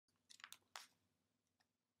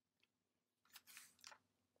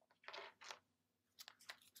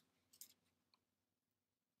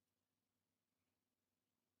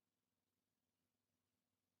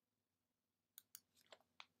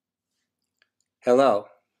Hello,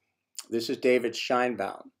 this is David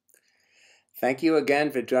Scheinbaum. Thank you again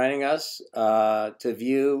for joining us to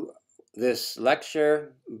view this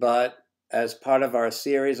lecture, but as part of our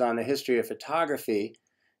series on the history of photography,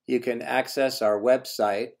 you can access our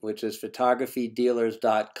website, which is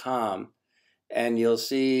photographydealers.com, and you'll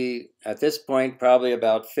see at this point probably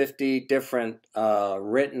about 50 different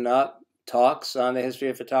written up talks on the history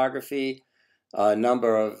of photography, a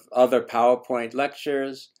number of other PowerPoint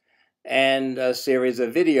lectures, and a series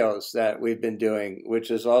of videos that we've been doing, which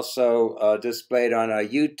is also displayed on our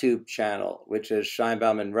YouTube channel, which is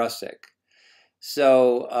Scheinbaum and Russick.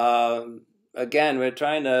 So again, we're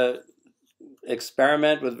trying to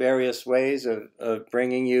experiment with various ways of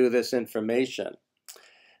bringing you this information.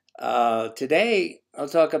 Today, I'll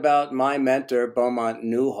talk about my mentor, Beaumont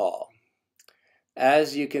Newhall.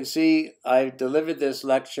 As you can see, I've delivered this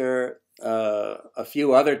lecture a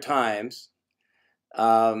few other times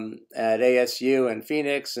at ASU in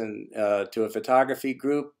Phoenix and to a photography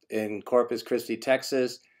group in Corpus Christi,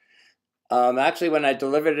 Texas. Actually, when I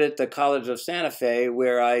delivered it at the College of Santa Fe,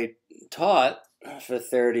 where I taught for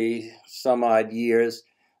 30 some odd years,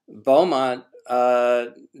 Beaumont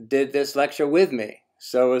did this lecture with me.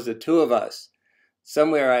 So it was the two of us.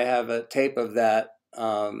 Somewhere I have a tape of that,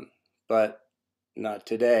 but not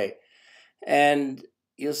today. And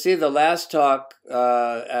you'll see the last talk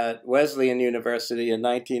at Wesleyan University in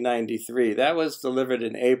 1993. That was delivered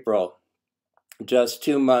in April, just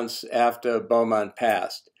 2 months after Beaumont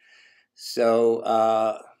passed. So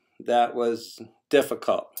that was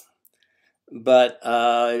difficult. But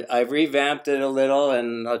I've revamped it a little,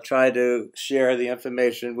 and I'll try to share the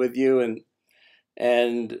information with you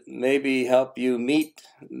and maybe help you meet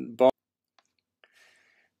Beaumont.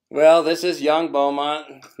 Well, this is young Beaumont,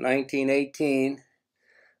 1918.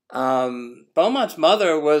 Beaumont's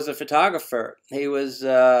mother was a photographer. He was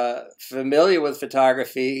familiar with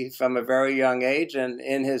photography from a very young age, and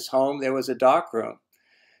in his home there was a darkroom.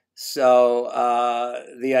 So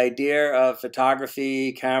the idea of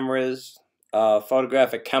photography, cameras,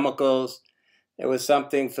 photographic chemicals, it was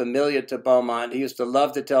something familiar to Beaumont. He used to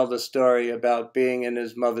love to tell the story about being in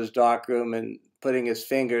his mother's darkroom and putting his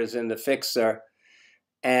fingers in the fixer,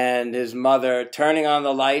 and his mother turning on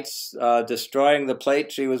the lights, destroying the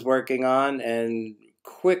plate she was working on, and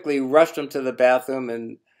quickly rushed him to the bathroom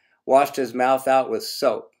and washed his mouth out with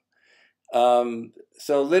soap. So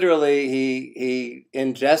literally, he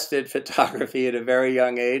ingested photography at a very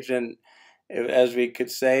young age, and as we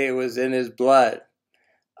could say, it was in his blood.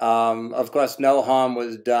 Of course, no harm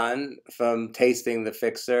was done from tasting the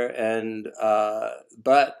fixer, and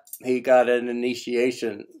but he got an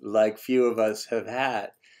initiation like few of us have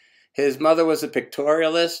had. His mother was a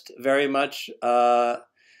pictorialist, very much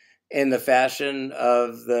in the fashion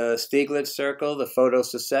of the Stieglitz circle, the photo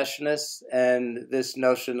secessionists, and this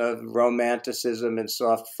notion of romanticism and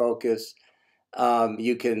soft focus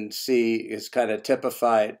you can see is kind of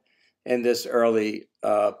typified in this early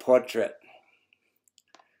portrait.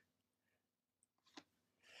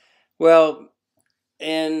 Well,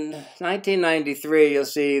 in 1993, you'll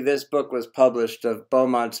see this book was published of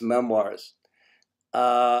Beaumont's memoirs.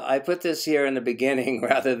 I put this here in the beginning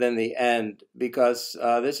rather than the end because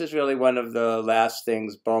this is really one of the last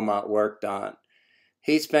things Beaumont worked on.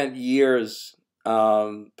 He spent years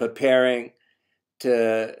preparing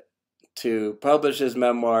to publish his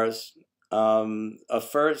memoirs.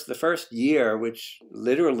 The first year, which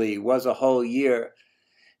literally was a whole year,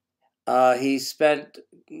 he spent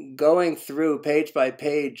going through page by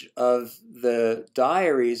page of the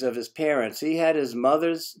diaries of his parents. He had his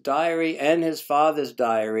mother's diary and his father's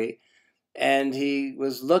diary, and he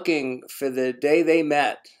was looking for the day they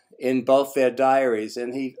met in both their diaries.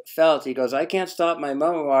 And he goes, I can't stop my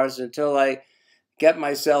memoirs until I get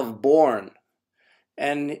myself born.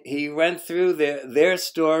 And he went through their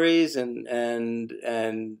stories and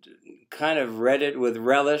kind of read it with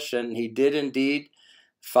relish, and he did indeed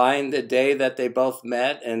find the day that they both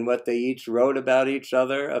met and what they each wrote about each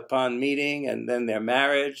other upon meeting, and then their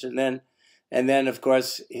marriage, and then of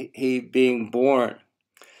course he being born.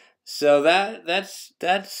 So that's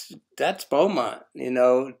Beaumont,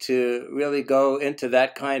 to really go into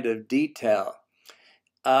that kind of detail.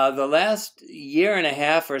 The last year and a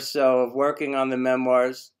half or so of working on the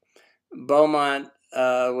memoirs, Beaumont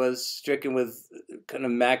was stricken with kind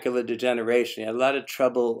of macular degeneration. He had a lot of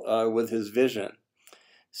trouble with his vision.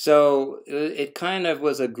 So it kind of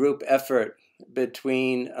was a group effort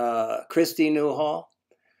between Christy Newhall,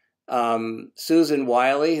 Susan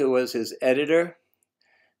Wiley, who was his editor,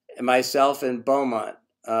 and myself and Beaumont.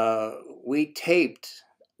 We taped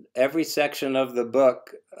every section of the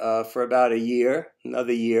book for about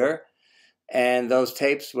another year, And those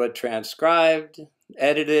tapes were transcribed,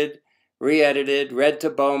 edited, re-edited, read to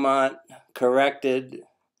Beaumont, corrected,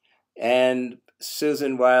 and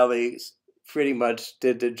Susan Wiley pretty much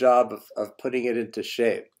did the job of putting it into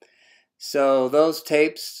shape. So those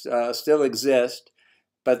tapes still exist,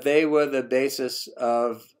 but they were the basis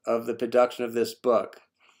of the production of this book.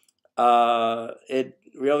 It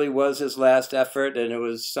really was his last effort, and it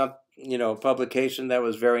was some publication that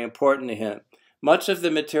was very important to him. Much of the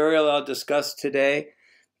material I'll discuss today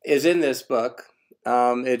is in this book.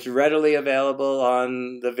 It's readily available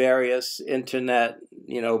on the various internet,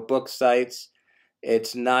 book sites.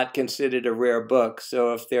 It's not considered a rare book.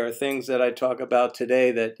 So if there are things that I talk about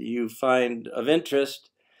today that you find of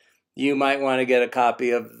interest, you might want to get a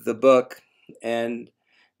copy of the book and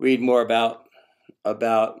read more about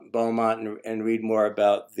Beaumont and read more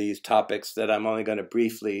about these topics that I'm only going to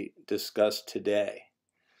briefly discuss today.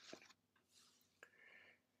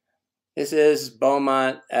 This is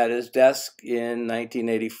Beaumont at his desk in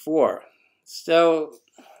 1984. So,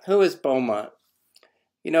 who is Beaumont?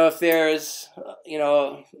 If there's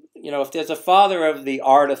a father of the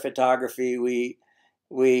art of photography,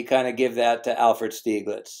 we kind of give that to Alfred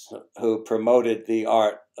Stieglitz, who promoted the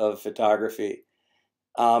art of photography.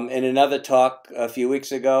 In another talk a few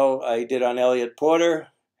weeks ago I did on Elliott Porter,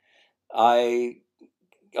 I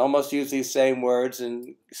almost use these same words,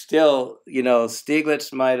 and still,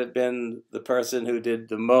 Stieglitz might have been the person who did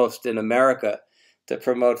the most in America to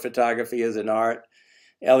promote photography as an art.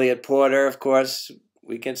 Elliott Porter, of course,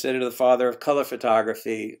 we consider the father of color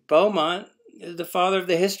photography. Beaumont is the father of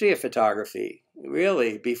the history of photography.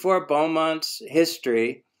 Really, before Beaumont's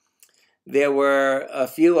history, there were a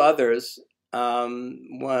few others,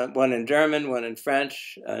 one in German, one in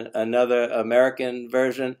French, another American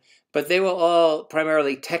version, but they were all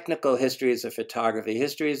primarily technical histories of photography,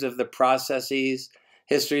 histories of the processes,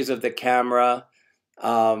 histories of the camera,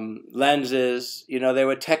 lenses. They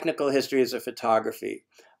were technical histories of photography.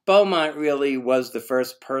 Beaumont really was the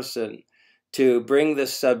first person to bring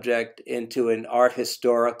this subject into an art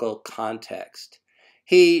historical context.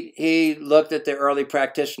 He looked at the early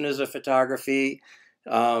practitioners of photography,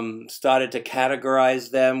 started to categorize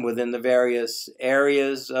them within the various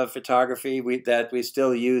areas of photography that we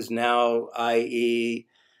still use now, i.e.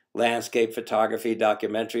 landscape photography,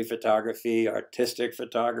 documentary photography, artistic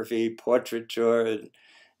photography, portraiture,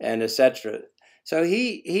 and etc. So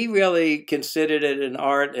he really considered it an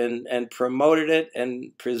art and promoted it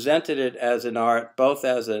and presented it as an art, both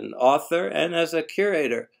as an author and as a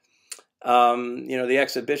curator. The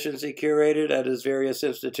exhibitions he curated at his various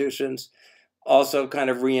institutions also kind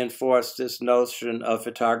of reinforced this notion of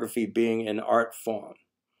photography being an art form.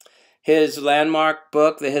 His landmark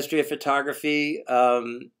book, The History of Photography,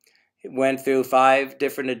 went through 5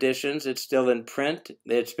 different editions. It's still in print.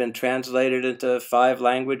 It's been translated into 5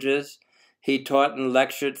 languages. He taught and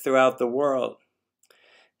lectured throughout the world.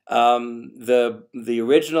 The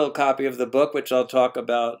original copy of the book, which I'll talk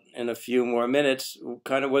about in a few more minutes,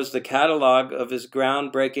 kind of was the catalog of his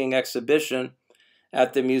groundbreaking exhibition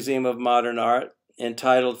at the Museum of Modern Art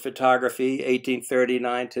entitled Photography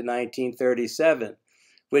 1839 to 1937,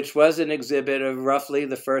 which was an exhibit of roughly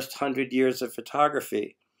the first 100 years of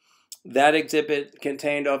photography. That exhibit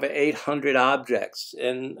contained over 800 objects,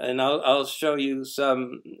 and I'll show you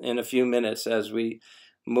some in a few minutes as we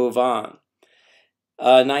move on.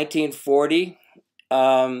 1940,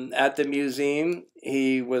 at the museum,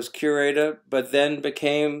 he was curator, but then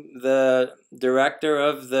became the director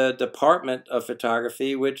of the Department of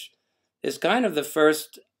Photography, which is kind of the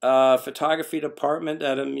first photography department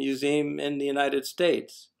at a museum in the United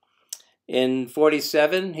States. In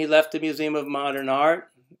 1947, he left the Museum of Modern Art,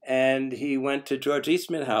 and he went to George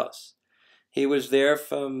Eastman House. He was there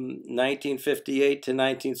from 1958 to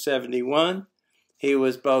 1971. He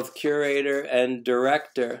was both curator and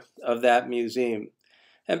director of that museum.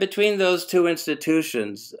 And between those 2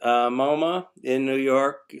 institutions, MoMA in New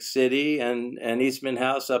York City and Eastman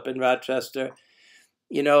House up in Rochester,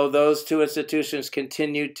 those 2 institutions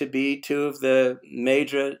continued to be 2 of the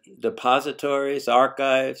major depositories,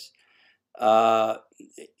 archives,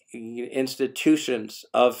 institutions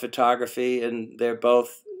of photography, and they're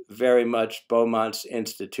both very much Beaumont's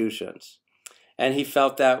institutions. And he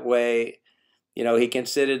felt that way. He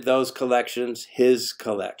considered those collections his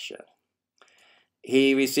collection.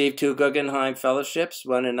 He received 2 Guggenheim Fellowships,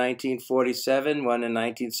 one in 1947, one in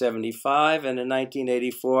 1975, and in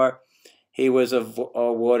 1984, he was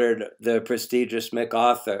awarded the prestigious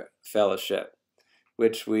MacArthur Fellowship,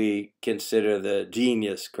 which we consider the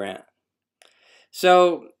Genius Grant.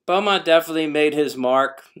 So Beaumont definitely made his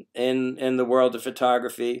mark in the world of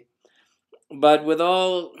photography, but with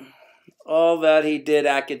all all that he did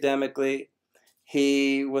academically,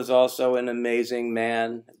 he was also an amazing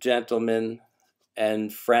man, gentleman,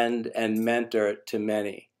 and friend and mentor to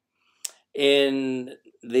many. In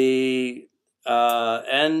the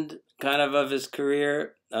end kind of his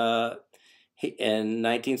career, in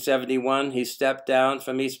 1971, he stepped down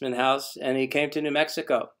from Eastman House and he came to New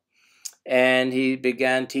Mexico. And he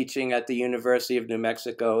began teaching at the University of New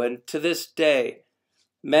Mexico. And to this day,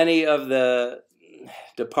 many of the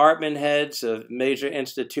department heads of major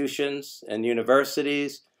institutions and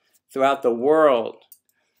universities throughout the world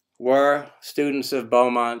were students of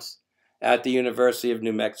Beaumont's at the University of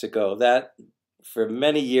New Mexico. That, for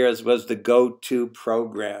many years, was the go-to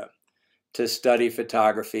program to study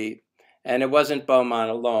photography. And it wasn't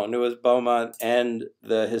Beaumont alone. It was Beaumont and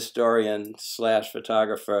the historian slash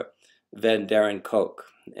photographer Van Deren Koch.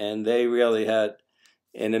 And they really had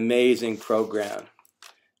an amazing program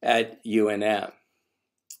at UNM.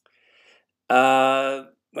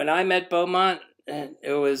 When I met Beaumont,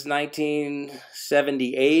 it was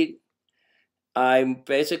 1978. I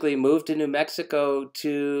basically moved to New Mexico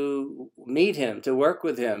to meet him, to work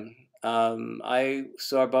with him. I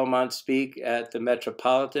saw Beaumont speak at the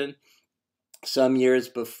Metropolitan some years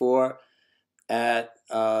before at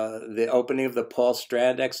the opening of the Paul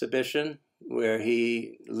Strand exhibition, where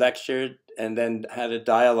he lectured and then had a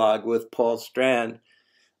dialogue with Paul Strand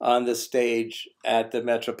on the stage at the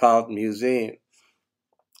Metropolitan Museum.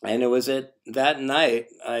 And it was at that night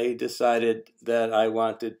I decided that I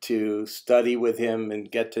wanted to study with him and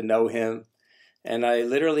get to know him. And I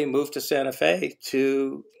literally moved to Santa Fe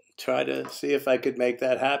to try to see if I could make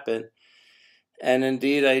that happen. And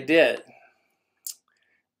indeed I did.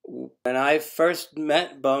 When I first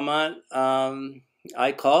met Beaumont,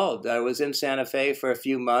 I called. I was in Santa Fe for a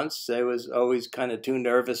few months. I was always kind of too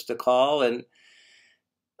nervous to call. And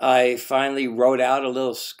I finally wrote out a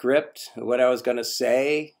little script, what I was going to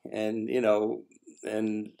say. And,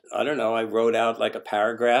 and I don't know, I wrote out like a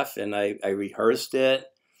paragraph and I rehearsed it.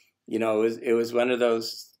 It was one of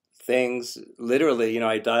those things, literally,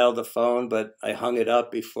 I dialed the phone, but I hung it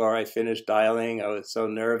up before I finished dialing. I was so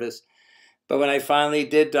nervous. But when I finally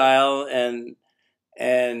did dial and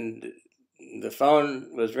the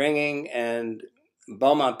phone was ringing and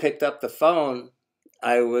Beaumont picked up the phone,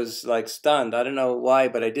 I was like stunned. I don't know why,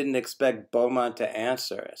 but I didn't expect Beaumont to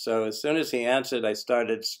answer. So as soon as he answered, I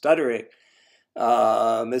started stuttering.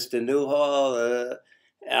 Mr. Newhall,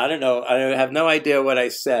 I don't know. I have no idea what I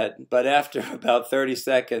said. But after about 30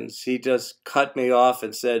 seconds, he just cut me off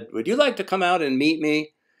and said, "Would you like to come out and meet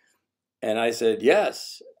me?" And I said,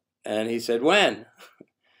 "Yes." And he said, "When?"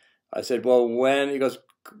 I said, "Well, when?" He goes,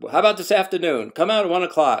 "How about this afternoon? Come out at 1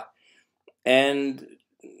 o'clock." And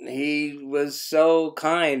he was so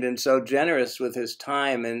kind and so generous with his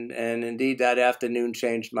time. And indeed, that afternoon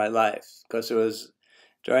changed my life, because it was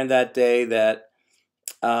during that day that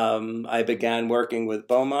I began working with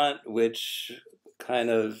Beaumont, which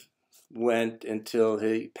kind of went until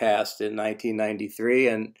he passed in 1993.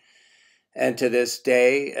 And to this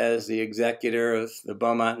day, as the executor of the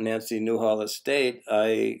Beaumont and Nancy Newhall estate,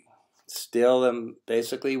 I still am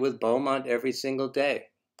basically with Beaumont every single day.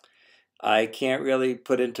 I can't really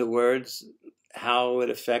put into words how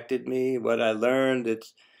it affected me, what I learned.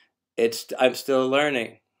 I'm still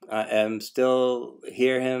learning. I am still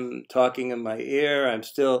hear him talking in my ear. I'm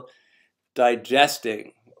still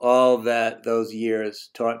digesting all that those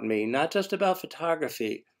years taught me, not just about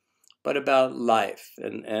photography, but about life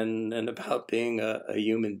and about being a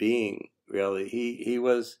human being. Really, he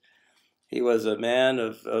was a man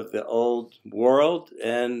of the old world,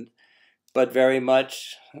 but very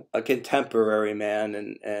much a contemporary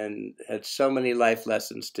man, and had so many life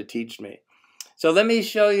lessons to teach me. So let me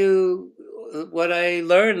show you what I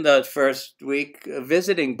learned the first week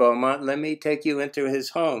visiting Beaumont. Let me take you into his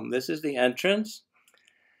home. This is the entrance.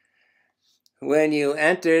 When you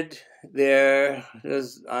entered, there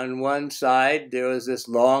was on one side, there was this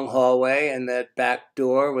long hallway, and that back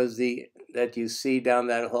door was that you see down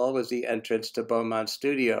that hall was the entrance to Beaumont's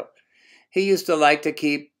studio. He used to like to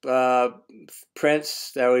keep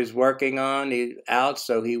prints that he was working on out,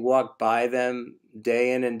 so he walked by them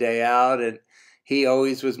day in and day out, and he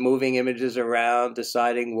always was moving images around,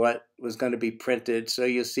 deciding what was going to be printed. So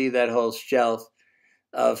you see that whole shelf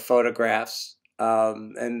of photographs.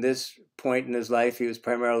 And this point in his life, he was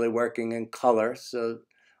primarily working in color, so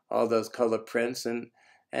all those color prints.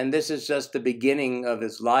 And this is just the beginning of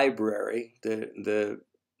his library. The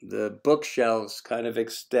bookshelves kind of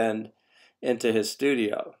extend into his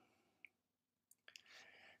studio.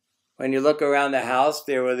 When you look around the house,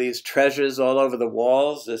 there were these treasures all over the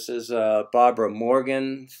walls. This is a Barbara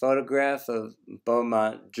Morgan photograph of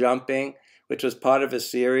Beaumont jumping, which was part of a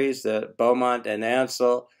series that Beaumont and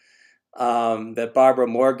Ansel, that Barbara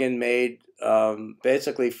Morgan made,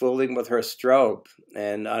 basically fooling with her strobe.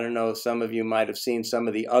 And I don't know if some of you might have seen some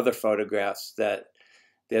of the other photographs that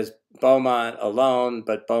there's Beaumont alone,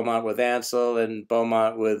 but Beaumont with Ansel and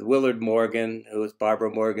Beaumont with Willard Morgan, who was Barbara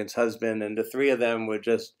Morgan's husband. And the three of them were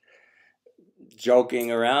just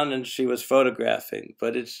joking around, and she was photographing.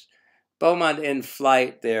 But it's Beaumont in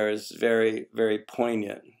flight there is very, very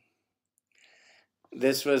poignant.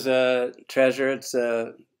 This was a treasure. It's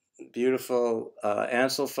a beautiful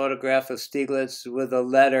Ansel photograph of Stieglitz with a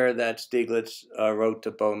letter that Stieglitz wrote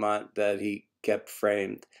to Beaumont that he kept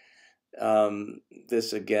framed.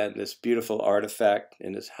 This beautiful artifact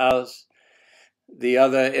in his house. The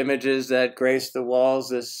other images that grace the walls,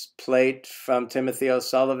 this plate from Timothy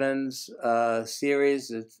O'Sullivan's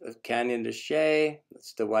series of Canyon de Chelly.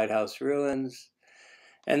 It's the White House ruins.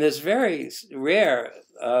 And this very rare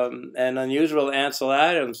and unusual Ansel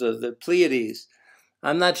Adams of the Pleiades.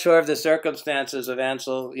 I'm not sure of the circumstances of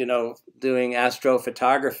Ansel, doing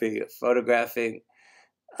astrophotography, photographing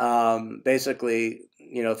basically,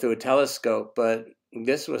 through a telescope, but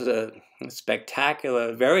this was a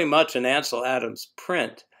spectacular, very much an Ansel Adams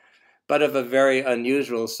print, but of a very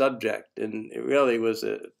unusual subject, and it really was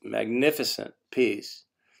a magnificent piece.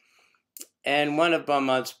 And one of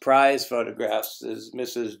Beaumont's prize photographs is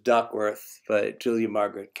Mrs. Duckworth by Julia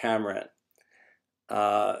Margaret Cameron.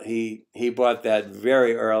 He bought that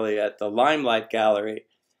very early at the Limelight Gallery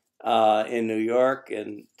in New York,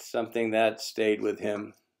 and something that stayed with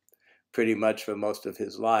him pretty much for most of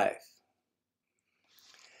his life.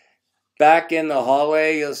 Back in the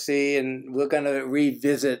hallway, you'll see, and we're going to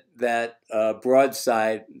revisit that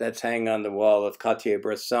broadside that's hanging on the wall of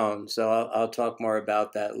Cartier-Bresson. So I'll talk more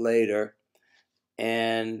about that later.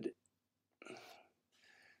 And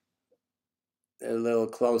a little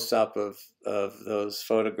close-up of those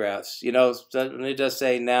photographs. Let me just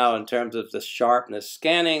say now, in terms of the sharpness,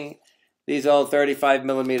 scanning these old 35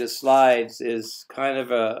 millimeter slides is kind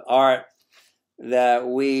of an art that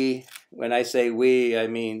when I say we, I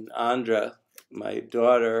mean Andra, my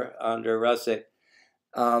daughter, Andra Russick,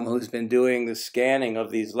 who's been doing the scanning of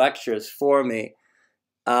these lectures for me.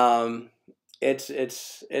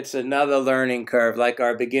 It's another learning curve, like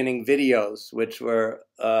our beginning videos, which were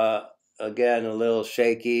again a little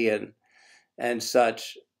shaky and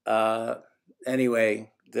such.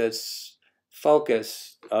 Anyway, this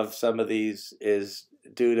focus of some of these is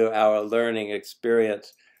due to our learning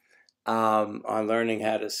experience on learning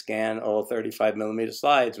how to scan old 35 millimeter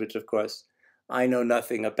slides, which of course I know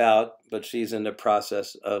nothing about, but she's in the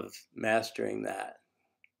process of mastering that.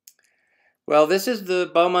 Well, this is the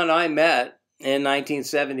Beaumont I met in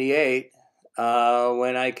 1978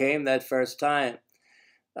 when I came that first time.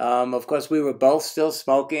 Of course, we were both still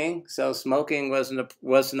smoking, so smoking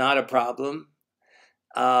was not a problem.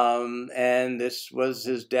 And this was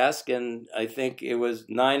his desk, and I think it was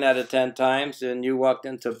 9 out of 10 times, and you walked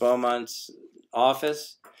into Beaumont's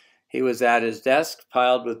office. He was at his desk,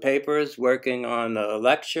 piled with papers, working on a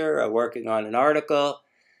lecture or working on an article.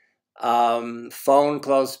 Phone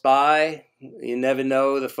close by. You never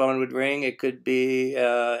know, the phone would ring. It could be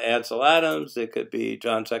Ansel Adams. It could be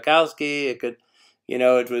John Czakowski. It could,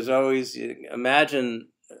 it was always, imagine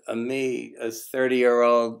me, a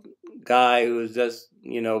 30-year-old guy who was just,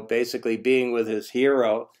 basically being with his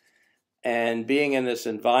hero and being in this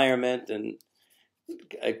environment and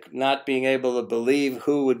not being able to believe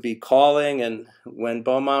who would be calling. And when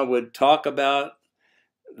Beaumont would talk about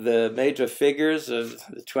the major figures of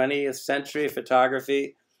the 20th century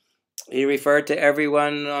photography, he referred to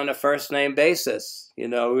everyone on a first-name basis. We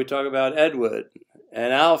would talk about Edward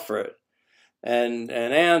and Alfred and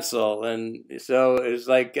Ansel, and so it was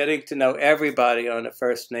like getting to know everybody on a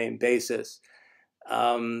first-name basis.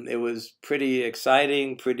 It was pretty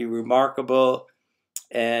exciting, pretty remarkable,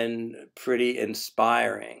 and pretty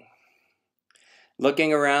inspiring.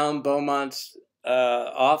 Looking around Beaumont's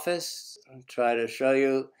office, I'll try to show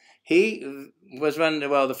you. He was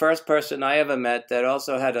the first person I ever met that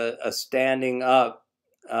also had a standing up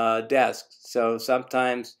desk. So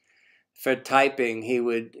sometimes for typing, he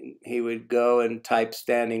would go and type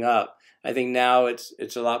standing up. I think now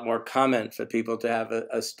it's a lot more common for people to have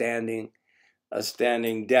a standing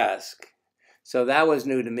desk. So that was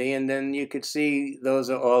new to me. And then you could see those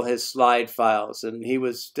are all his slide files. And he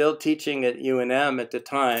was still teaching at UNM at the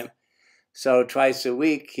time. So twice a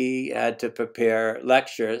week he had to prepare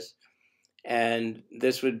lectures. And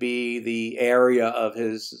this would be the area of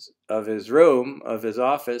his room, of his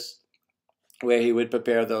office, where he would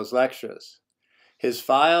prepare those lectures. His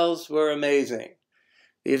files were amazing.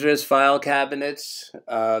 These are his file cabinets,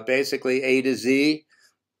 basically A to Z.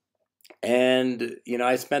 And,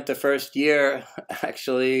 I spent the first year,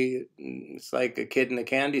 actually, it's like a kid in a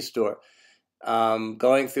candy store,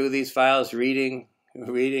 going through these files, reading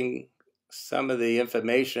some of the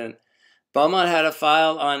information. Beaumont had a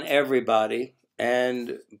file on everybody,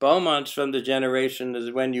 and Beaumont's from the generation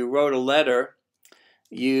is when you wrote a letter,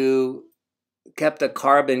 you kept a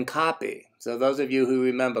carbon copy. So those of you who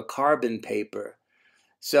remember carbon paper.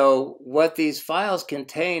 So what these files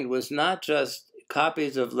contained was not just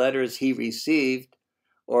copies of letters he received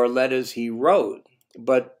or letters he wrote,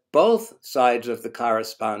 but both sides of the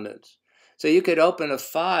correspondence. So you could open a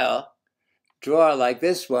file, drawer like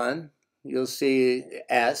this one, you'll see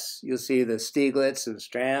S, you'll see the Stieglitz and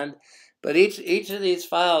Strand, but each of these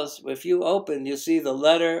files, if you open, you'll see the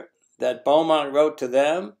letter that Beaumont wrote to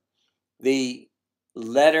them, the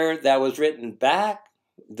letter that was written back,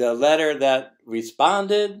 the letter that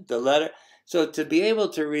responded, the letter. So to be able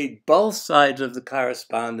to read both sides of the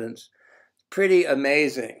correspondence, pretty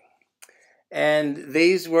amazing. And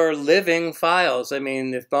these were living files. I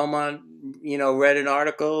mean, if Beaumont, read an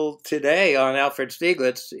article today on Alfred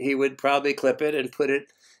Stieglitz, he would probably clip it and put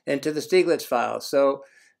it into the Stieglitz file. So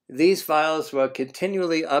these files were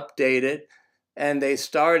continually updated, and they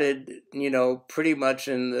started, pretty much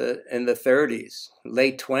in the 30s,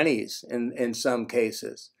 late 20s in some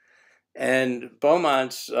cases. And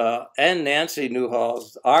Beaumont's and Nancy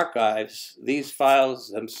Newhall's archives, these files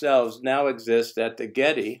themselves now exist at the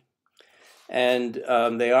Getty, and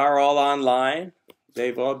they are all online.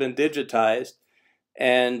 They've all been digitized.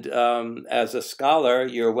 And as a scholar,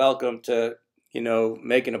 you're welcome to,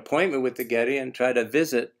 make an appointment with the Getty and try to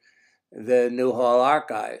visit the Newhall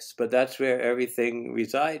archives. But that's where everything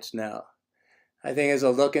resides now. I think as I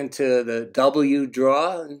look into the W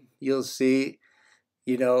drawer, you'll see,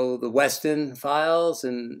 the Weston files,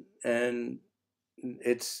 and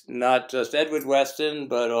it's not just Edward Weston,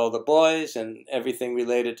 but all the boys and everything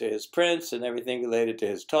related to his prints and everything related to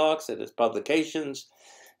his talks and his publications.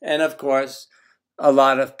 And of course, a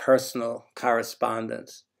lot of personal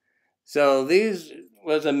correspondence. So these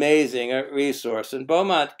was amazing, a resource. And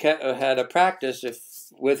Beaumont had a practice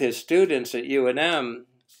with his students at UNM.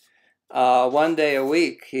 One day a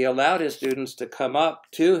week, he allowed his students to come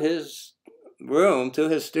up to his room, to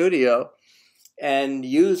his studio, and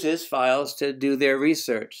use his files to do their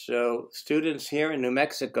research. So students here in New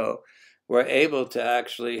Mexico were able to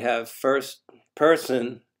actually have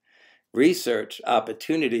first-person research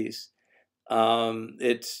opportunities.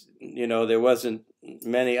 There wasn't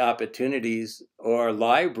many opportunities or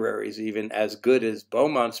libraries even as good as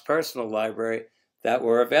Beaumont's personal library that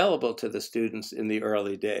were available to the students in the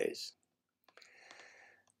early days.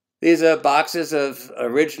 These are boxes of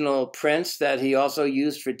original prints that he also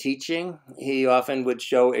used for teaching. He often would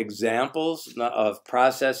show examples of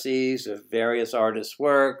processes, of various artists'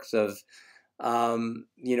 works, of,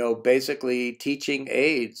 basically teaching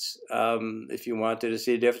aids. If you wanted to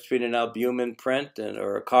see the difference between an albumin print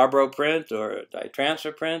or a Carbro print or a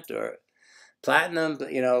ditransfer print or platinum,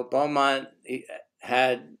 Beaumont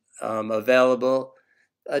had available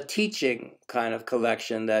a teaching kind of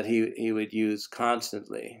collection that he would use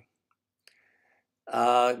constantly.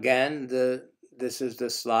 Again, this is the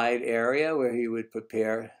slide area where he would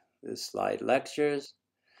prepare the slide lectures.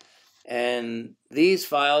 And these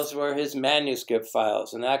files were his manuscript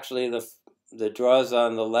files. And actually, the drawers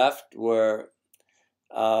on the left were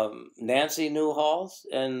Nancy Newhall's,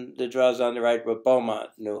 and the drawers on the right were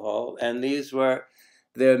Beaumont Newhall. And these were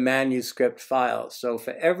their manuscript files. So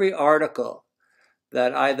for every article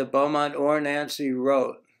that either Beaumont or Nancy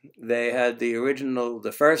wrote, they had the original,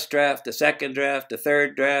 the first draft, the second draft, the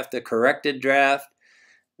third draft, the corrected draft,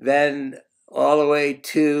 then all the way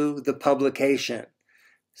to the publication.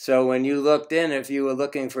 So when you looked in, if you were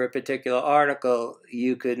looking for a particular article,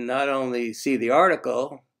 you could not only see the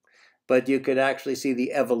article, but you could actually see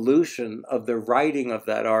the evolution of the writing of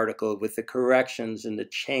that article with the corrections and the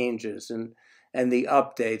changes and the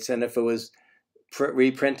updates. And if it was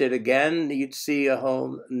reprinted again, you'd see a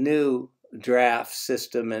whole new draft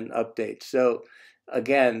system and updates. So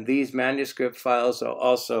again, these manuscript files are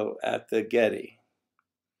also at the Getty.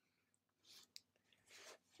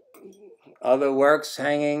 Other works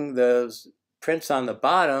hanging, those prints on the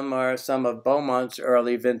bottom are some of Beaumont's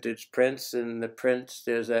early vintage prints. In the prints,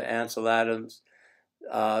 there's an Ansel Adams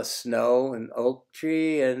snow and oak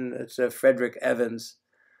tree, and it's a Frederick Evans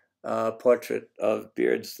portrait of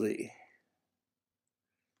Beardsley.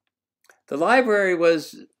 The library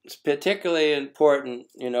was particularly important,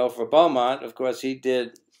 for Beaumont. Of course, he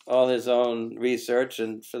did all his own research,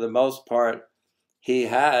 and for the most part, he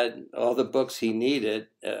had all the books he needed.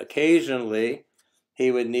 Occasionally,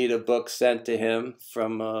 he would need a book sent to him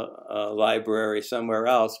from a library somewhere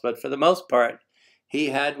else, but for the most part, he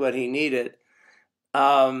had what he needed.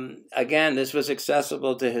 Again, this was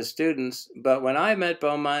accessible to his students, but when I met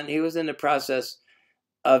Beaumont, he was in the process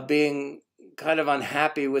of being kind of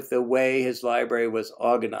unhappy with the way his library was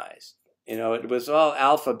organized. You know, it was all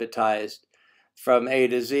alphabetized from A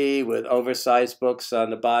to Z with oversized books on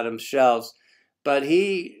the bottom shelves, but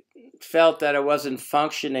he felt that it wasn't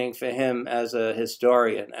functioning for him as a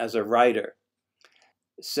historian, as a writer.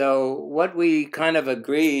 So, what we kind of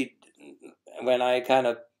agreed when I kind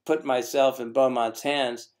of put myself in Beaumont's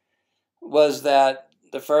hands was that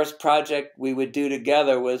the first project we would do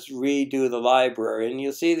together was redo the library. And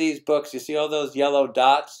you'll see these books, you see all those yellow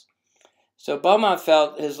dots. So Beaumont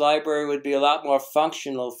felt his library would be a lot more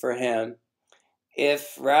functional for him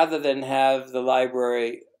if, rather than have the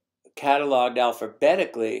library cataloged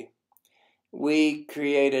alphabetically, we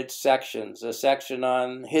created sections, a section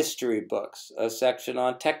on history books, a section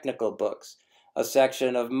on technical books, a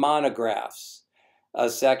section of monographs, a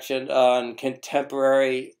section on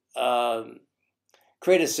contemporary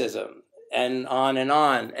criticism, and on and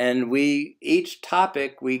on. And we, each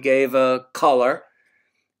topic, we gave a color.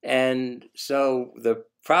 And so the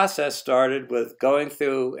process started with going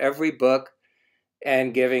through every book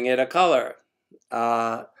and giving it a color.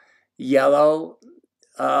 Yellow,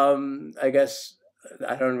 I guess,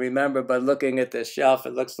 I don't remember, but looking at the shelf,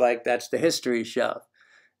 it looks like that's the history shelf.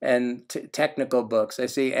 And technical books, I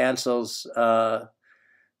see Ansell's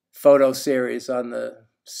photo series on the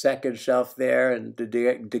second shelf there, and the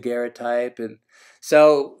daguerreotype. And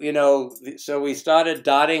so, you know, so we started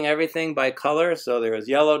dotting everything by color. So there was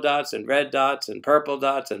yellow dots and red dots and purple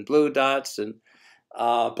dots and blue dots and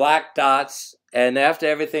black dots. And after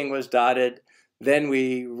everything was dotted, then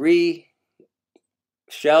we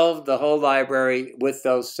shelved the whole library with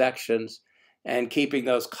those sections and keeping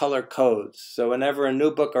those color codes. So whenever a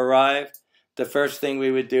new book arrived, the first thing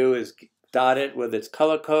we would do is dot it with its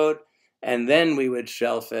color code, and then we would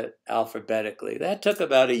shelf it alphabetically. That took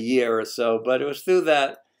about a year or so, but it was through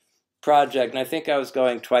that project, and I think I was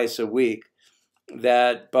going twice a week,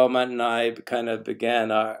 that Beaumont and I kind of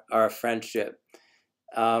began our friendship.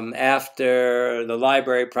 After the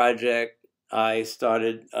library project, I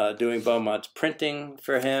started doing Beaumont's printing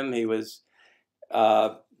for him. He was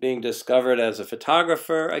being discovered as a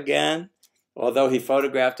photographer again. Although he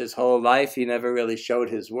photographed his whole life, he never really showed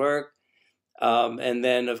his work. And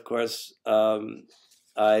then, of course,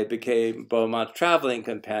 I became Beaumont's traveling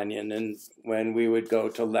companion, and when we would go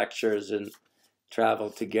to lectures and travel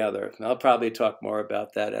together. I'll probably talk more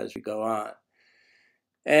about that as we go on.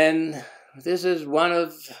 And this is one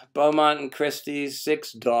of Beaumont and Christie's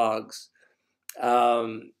 6 dogs.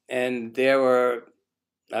 And there were,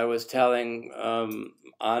 I was telling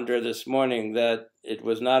Andra this morning that it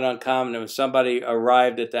was not uncommon when somebody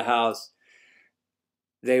arrived at the house,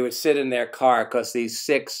 they would sit in their car because these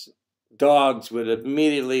 6 dogs would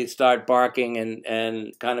immediately start barking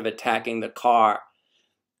and kind of attacking the car.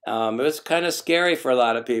 It was kind of scary for a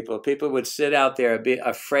lot of people. People would sit out there and be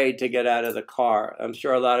afraid to get out of the car. I'm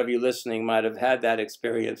sure a lot of you listening might have had that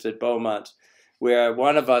experience at Beaumont, where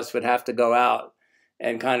one of us would have to go out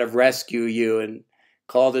and kind of rescue you and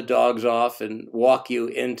call the dogs off and walk you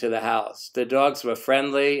into the house. The dogs were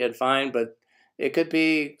friendly and fine, but it could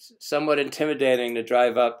be somewhat intimidating to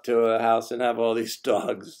drive up to a house and have all these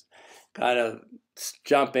dogs kind of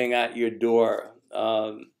jumping at your door.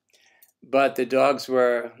 But the dogs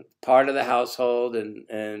were part of the household,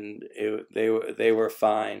 and they were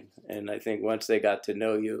fine. And I think once they got to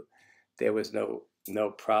know you, there was no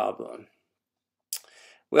problem.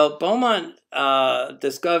 Well, Beaumont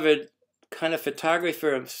discovered kind of photography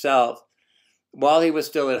for himself while he was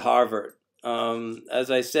still at Harvard.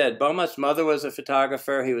 As I said, Beaumont's mother was a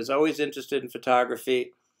photographer. He was always interested in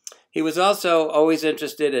photography. He was also always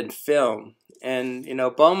interested in film. And, you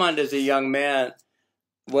know, Beaumont as a young man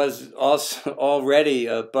was also already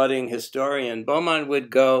a budding historian. Beaumont would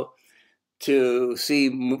go to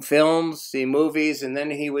see films, see movies, and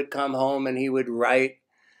then he would come home and he would write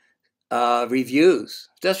reviews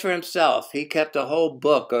just for himself. He kept a whole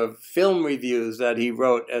book of film reviews that he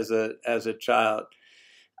wrote as a child.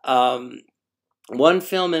 One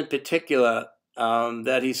film in particular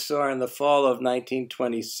that he saw in the fall of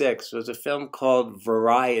 1926 was a film called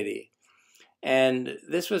Variety. And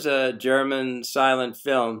this was a German silent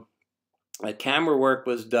film. The camera work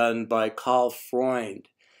was done by Karl Freund.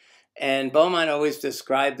 And Beaumont always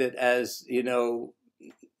described it as, you know,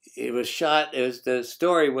 it was shot. The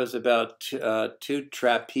story was about two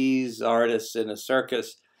trapeze artists in a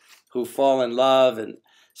circus who fall in love, and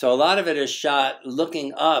so a lot of it is shot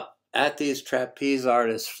looking up at these trapeze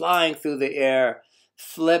artists flying through the air,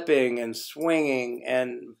 flipping and swinging.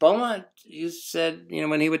 And Beaumont, you said,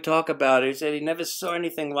 when he would talk about it, he said he never saw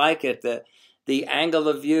anything like it. The angle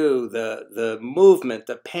of view, the movement,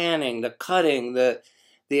 the panning, the cutting, the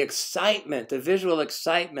excitement, the visual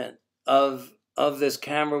excitement of this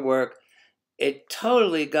camera work, it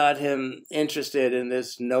totally got him interested in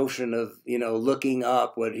this notion of, looking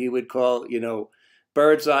up, what he would call,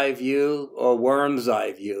 bird's eye view or worm's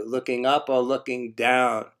eye view, looking up or looking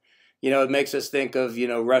down. It makes us think of,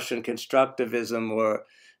 Russian constructivism or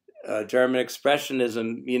German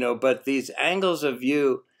expressionism, but these angles of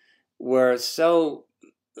view were so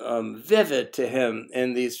vivid to him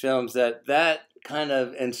in these films that kind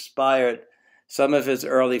of inspired some of his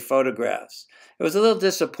early photographs. It was a little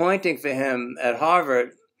disappointing for him at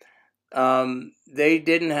Harvard. They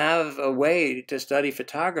didn't have a way to study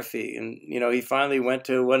photography. And, he finally went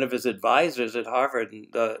to one of his advisors at Harvard, and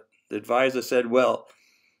the advisor said, well,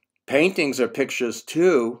 paintings are pictures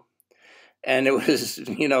too. And it was,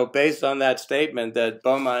 based on that statement that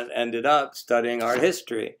Beaumont ended up studying art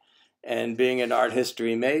history and being an art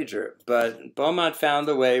history major. But Beaumont found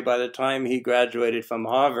a way, by the time he graduated from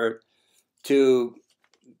Harvard, to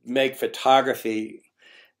make photography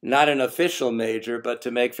not an official major, but to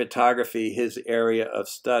make photography his area of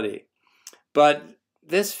study. But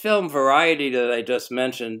this film Variety that I just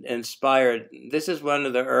mentioned inspired, this is one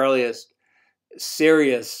of the earliest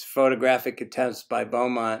serious photographic attempts by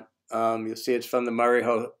Beaumont. You'll see it's from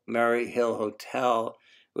the Murray Hill Hotel.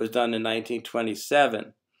 It was done in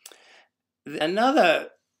 1927. Another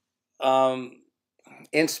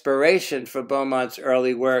inspiration for Beaumont's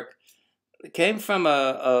early work came from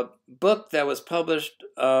a book that was published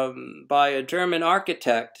by a German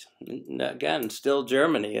architect, again, still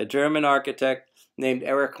Germany, a German architect named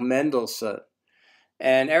Erich Mendelsohn.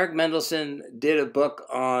 And Erich Mendelsohn did a book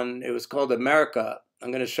on, it was called America. I'm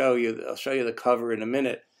going to show you, I'll show you the cover in a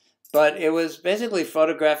minute. But it was basically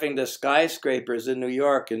photographing the skyscrapers in New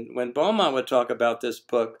York. And when Beaumont would talk about this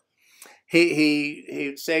book,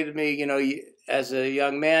 he'd say to me, as a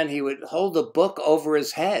young man, he would hold the book over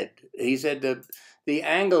his head. He said the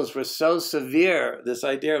angles were so severe, this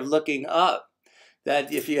idea of looking up,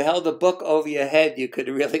 that if you held the book over your head, you could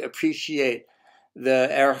really appreciate the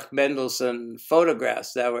Erich Mendelsohn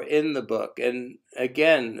photographs that were in the book. And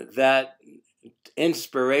again, that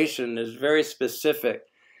inspiration is very specific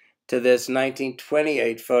to this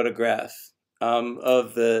 1928 photograph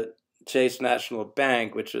of the Chase National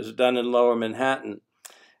Bank, which was done in Lower Manhattan.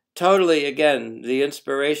 Totally, again, the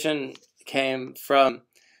inspiration came from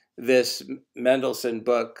this Mendelsohn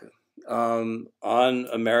book on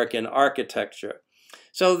American architecture.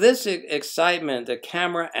 So this excitement, the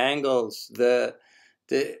camera angles, the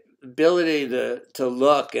ability to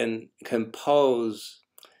look and compose,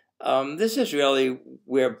 this is really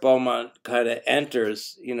where Beaumont kind of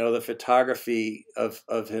enters, the photography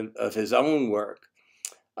of his own work.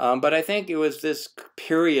 But I think it was this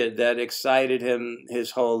period that excited him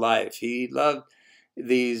his whole life. He loved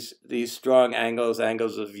these strong angles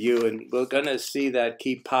of view, and we're going to see that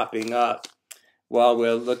keep popping up while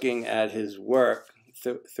we're looking at his work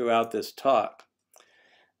throughout this talk.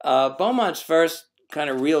 Beaumont's first kind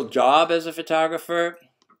of real job as a photographer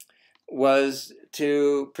was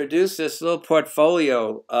to produce this little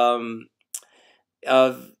portfolio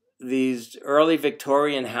of these early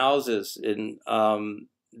Victorian houses, in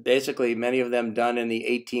basically many of them done in the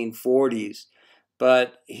 1840s.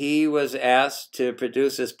 But he was asked to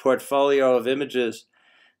produce this portfolio of images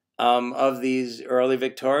of these early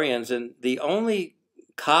Victorians. And the only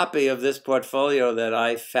copy of this portfolio that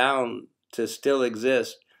I found to still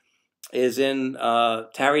exist is in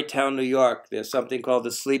Tarrytown, New York. There's something called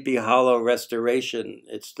the Sleepy Hollow Restoration.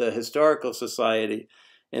 It's the Historical Society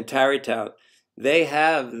in Tarrytown. They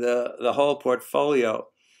have the whole portfolio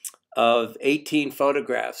of 18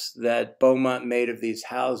 photographs that Beaumont made of these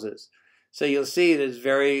houses. So you'll see this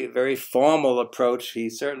very, very formal approach. He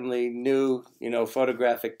certainly knew,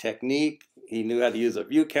 photographic technique. He knew how to use a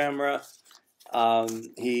view camera.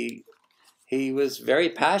 He was very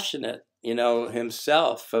passionate,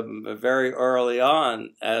 himself from very early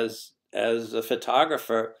on as a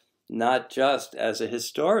photographer, not just as a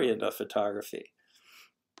historian of photography.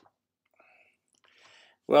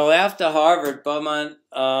 Well, after Harvard, Beaumont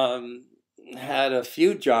had a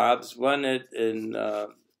few jobs. One at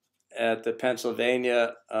the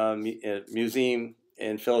Pennsylvania Museum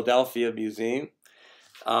in Philadelphia Museum,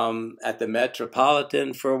 at the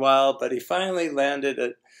Metropolitan for a while, but he finally landed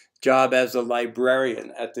a job as a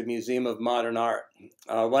librarian at the Museum of Modern Art.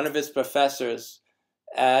 One of his professors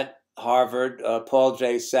at Harvard, Paul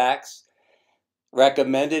J. Sachs,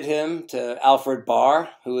 recommended him to Alfred Barr,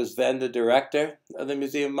 who was then the director of the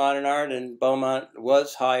Museum of Modern Art, and Beaumont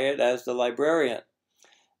was hired as the librarian.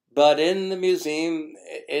 But in the museum,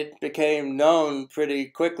 it became known pretty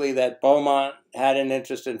quickly that Beaumont had an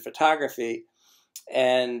interest in photography,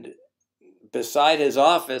 and beside his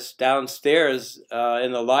office downstairs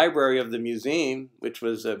in the library of the museum, which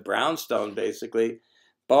was a brownstone basically,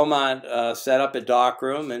 Beaumont set up a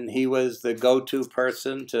darkroom, and he was the go-to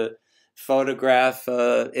person to photograph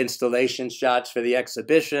installation shots for the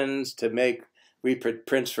exhibitions, to make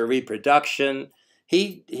prints for reproduction.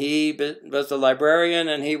 He was the librarian,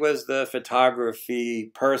 and he was the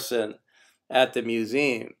photography person at the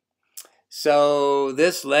museum. So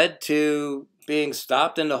this led to being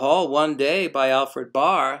stopped in the hall one day by Alfred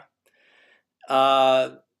Barr,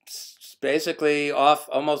 basically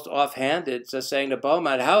almost offhanded, just saying to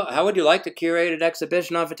Beaumont, how would you like to curate an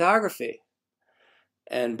exhibition on photography?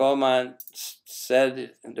 And Beaumont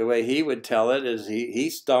said, the way he would tell it is he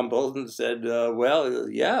stumbled and said, well,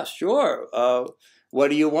 yeah, sure. What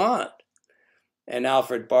do you want? And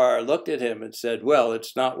Alfred Barr looked at him and said, well,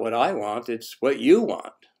 it's not what I want, it's what you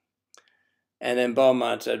want. And then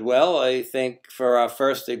Beaumont said, well, I think for our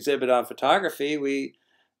first exhibit on photography, we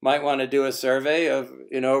might want to do a survey of,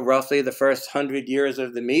 roughly the first 100 years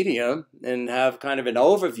of the medium and have kind of an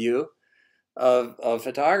overview of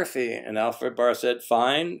photography. And Alfred Barr said,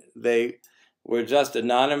 fine. They were just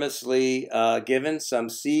anonymously given some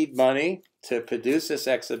seed money to produce this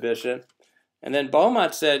exhibition. And then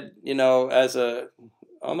Beaumont said,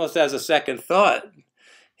 almost as a second thought,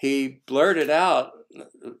 he blurted out,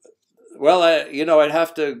 well, I'd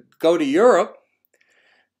have to go to Europe.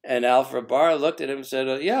 And Alfred Barr looked at him and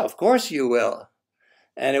said, yeah, of course you will.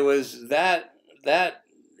 And it was that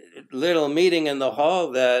little meeting in the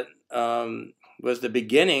hall that was the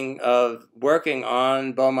beginning of working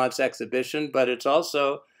on Beaumont's exhibition, but it's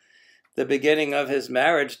also the beginning of his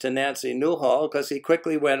marriage to Nancy Newhall, because he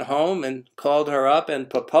quickly went home and called her up and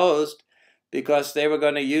proposed, because they were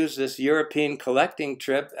going to use this European collecting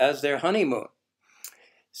trip as their honeymoon.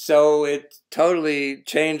 So it totally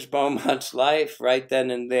changed Beaumont's life right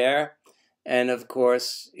then and there. And of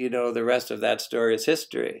course, the rest of that story is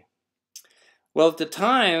history. Well, at the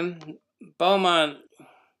time, Beaumont,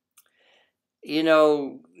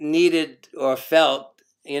 needed or felt,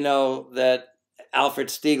 that Alfred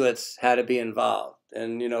Stieglitz had to be involved.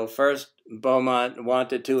 And, first, Beaumont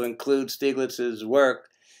wanted to include Stieglitz's work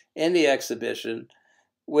in the exhibition,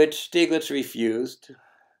 which Stieglitz refused.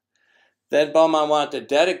 Then Beaumont wanted to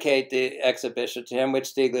dedicate the exhibition to him,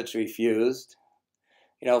 which Stieglitz refused.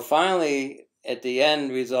 Finally, at the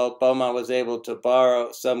end result, Beaumont was able to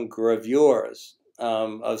borrow some gravures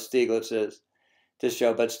of Stieglitz's to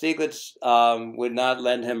show, but Stieglitz would not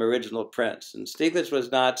lend him original prints. And Stieglitz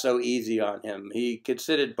was not so easy on him. He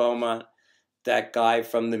considered Beaumont that guy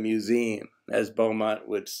from the museum, as Beaumont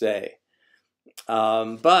would say.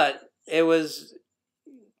 But it was,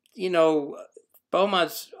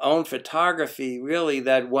 Beaumont's own photography really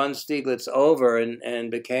that won Stieglitz over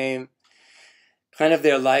and became kind of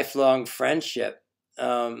their lifelong friendship.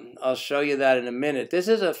 I'll show you that in a minute. This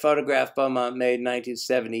is a photograph Beaumont made in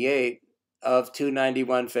 1978 of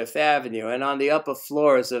 291 Fifth Avenue. And on the upper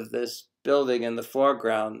floors of this building in the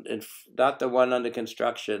foreground, not the one under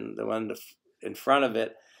construction, the one in front of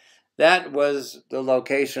it, that was the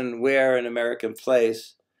location where an American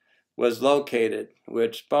Place was located,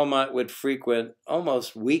 which Beaumont would frequent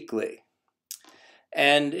almost weekly.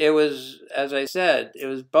 And it was, as I said, it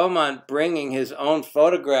was Beaumont bringing his own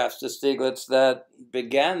photographs to Stieglitz that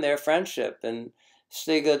began their friendship. And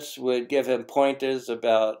Stieglitz would give him pointers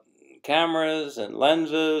about cameras and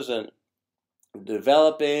lenses and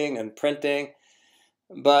developing and printing.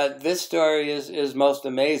 But this story is most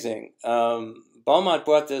amazing. Beaumont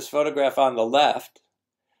bought this photograph on the left,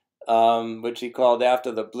 which he called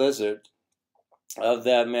After the Blizzard, of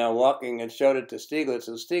that man walking, and showed it to Stieglitz.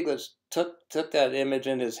 And Stieglitz took that image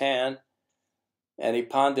in his hand and he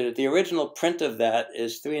pondered it. The original print of that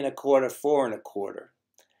is 3 1/4, 4 1/4.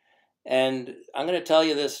 And I'm going to tell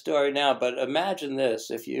you this story now, but imagine this.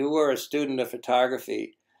 If you were a student of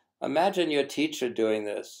photography, imagine your teacher doing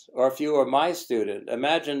this. Or if you were my student,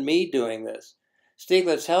 imagine me doing this.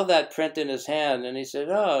 Stieglitz held that print in his hand and he said,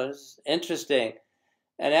 oh, it's interesting.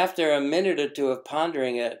 And after a minute or two of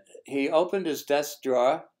pondering it, he opened his desk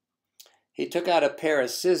drawer, he took out a pair of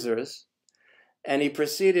scissors, and he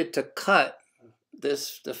proceeded to cut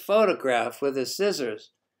the photograph with his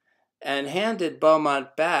scissors and handed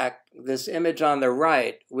Beaumont back this image on the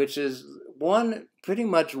right, which is pretty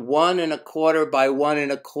much 1¼ by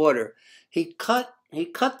 1¼ He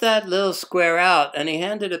cut that little square out and he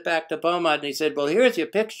handed it back to Beaumont and he said, "Well, here's your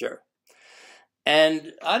picture."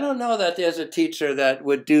 And I don't know that there's a teacher that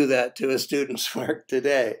would do that to a student's work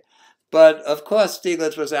today. But of course,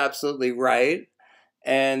 Stieglitz was absolutely right.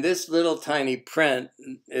 And this little tiny print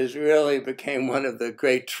really became one of the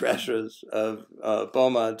great treasures of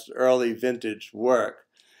Beaumont's early vintage work.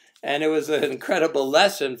 And it was an incredible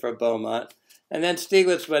lesson for Beaumont. And then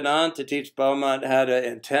Stieglitz went on to teach Beaumont how to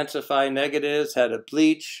intensify negatives, how to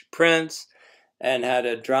bleach prints, and how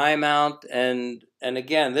to dry mount. And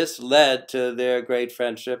again, this led to their great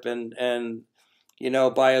friendship. And you know,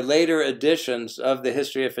 by later editions of the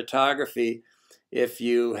history of photography, if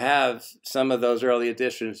you have some of those early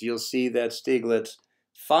editions, you'll see that Stieglitz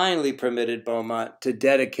finally permitted Beaumont to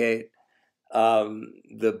dedicate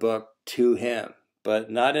the book to him.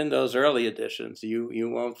 But not in those early editions. You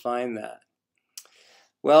won't find that.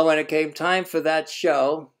 Well, when it came time for that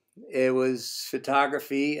show, it was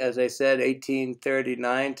photography, as I said,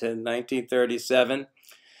 1839 to 1937.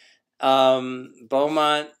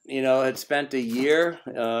 Beaumont, you know, had spent a year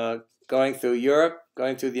going through Europe,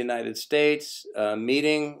 going through the United States,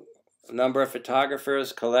 meeting a number of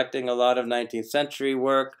photographers, collecting a lot of 19th century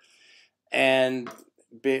work, and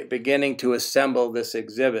beginning to assemble this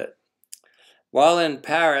exhibit. While in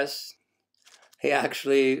Paris, he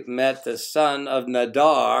actually met the son of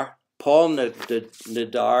Nadar, Paul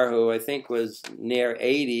Nadar, who I think was near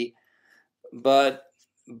 80. But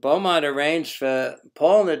Beaumont arranged for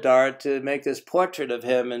Paul Nadar to make this portrait of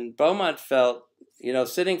him. And Beaumont felt, you know,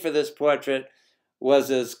 sitting for this portrait was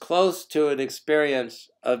as close to an experience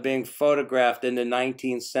of being photographed in the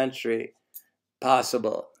 19th century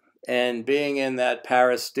possible. And being in that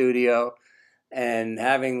Paris studio and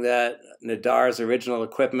having that Nadar's original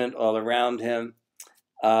equipment all around him,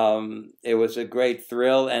 it was a great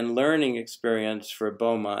thrill and learning experience for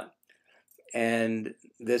Beaumont. And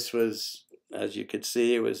this was, as you could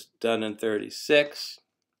see, it was done in 36.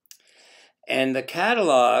 And the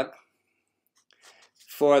catalog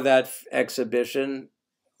for that exhibition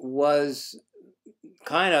was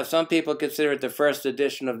kind of, some people consider it the first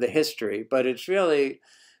edition of the history, but it's really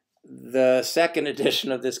the second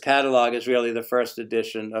edition of this catalog is really the first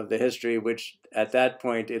edition of the history, which at that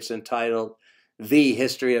point it's entitled The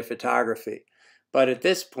History of Photography. But at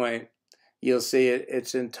this point, you'll see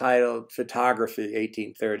it's entitled Photography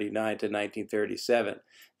 1839 to 1937.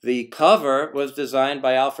 The cover was designed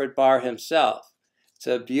by Alfred Barr himself. It's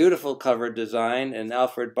a beautiful cover design, and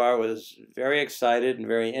Alfred Barr was very excited and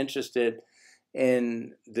very interested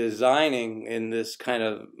in designing in this kind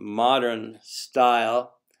of modern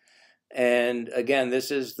style. And again,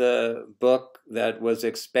 this is the book that was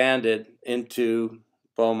expanded into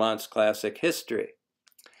Beaumont's classic history.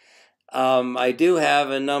 I do have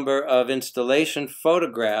a number of installation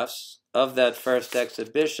photographs of that first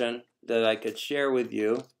exhibition that I could share with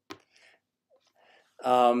you.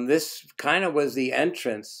 This kind of was the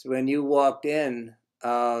entrance. When you walked in,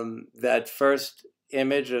 that first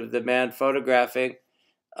image of the man photographing,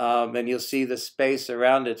 and you'll see the space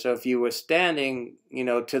around it. So if you were standing, you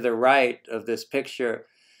know, to the right of this picture,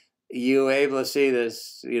 you were able to see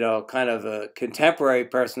this, you know, kind of a contemporary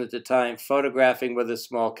person at the time photographing with a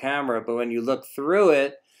small camera. But when you look through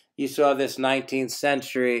it, you saw this 19th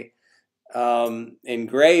century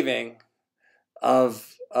engraving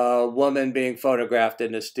of a woman being photographed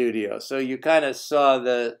in the studio. So you kind of saw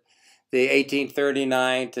the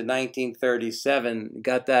 1839 to 1937,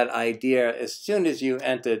 got that idea as soon as you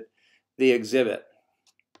entered the exhibit.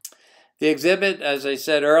 The exhibit, as I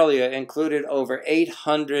said earlier, included over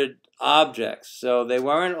 800 objects. So they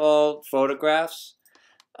weren't all photographs.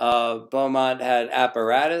 Beaumont had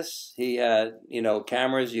apparatus. He had, you know,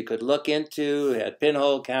 cameras you could look into. He had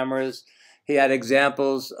pinhole cameras. He had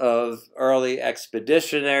examples of early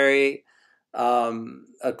expeditionary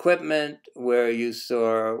equipment where you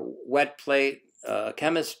saw wet plate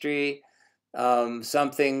chemistry.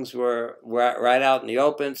 Some things were right out in the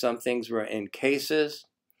open. Some things were in cases.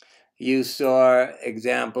 You saw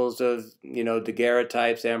examples of, you know,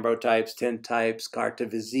 daguerreotypes, ambrotypes, tintypes, carte de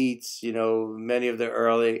visites, you know, many of the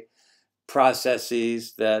early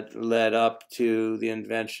processes that led up to the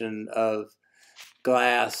invention of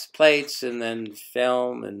glass plates and then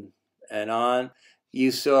film and on. You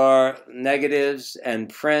saw negatives and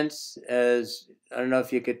prints, as I don't know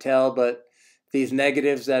if you could tell, but these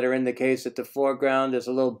negatives that are in the case at the foreground, there's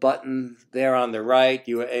a little button there on the right.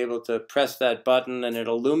 You were able to press that button and it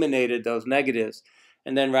illuminated those negatives.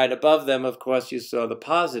 And then right above them, of course, you saw the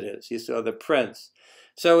positives. You saw the prints.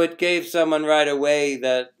 So it gave someone right away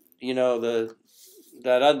that,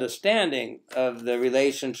 that understanding of the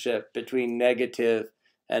relationship between negative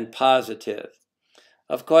and positive.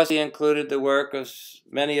 Of course, he included the work of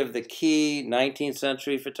many of the key 19th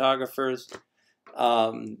century photographers.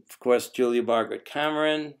 Of course, Julia Margaret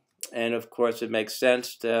Cameron. And of course, it makes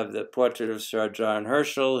sense to have the portrait of Sir John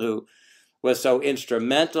Herschel, who was so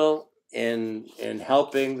instrumental in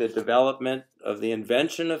helping the development of the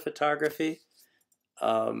invention of photography,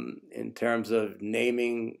 in terms of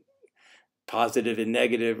naming positive and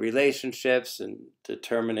negative relationships and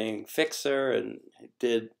determining fixer, and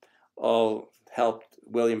did all helped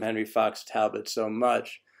William Henry Fox Talbot so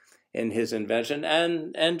much in his invention,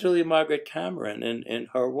 and Julia Margaret Cameron in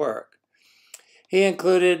her work. He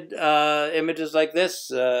included images like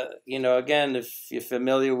this. Again, if you're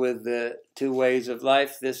familiar with the two ways of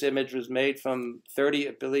life, this image was made from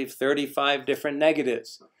 35 different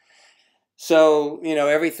negatives. So,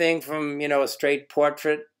 everything from, a straight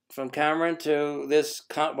portrait from Cameron to this,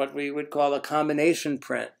 what we would call a combination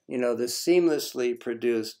print, this seamlessly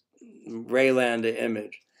produced Raylanda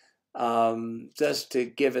image, just to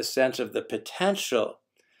give a sense of the potential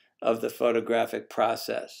of the photographic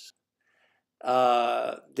process.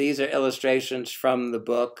 These are illustrations from the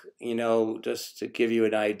book, just to give you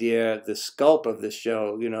an idea of the scope of the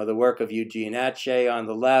show. The work of Eugene Atget on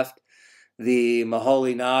the left, the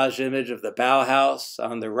Moholy-Nagy image of the Bauhaus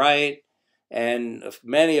on the right, and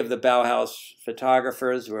many of the Bauhaus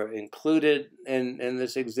photographers were included in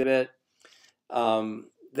this exhibit.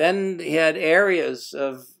 Then he had areas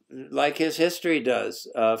of, like his history does,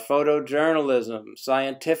 photojournalism,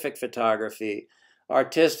 scientific photography,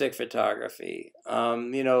 artistic photography,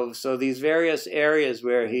 so these various areas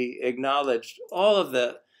where he acknowledged all of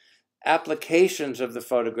the applications of the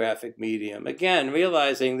photographic medium. Again,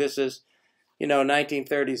 realizing this is,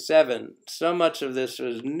 1937, so much of this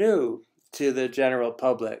was new to the general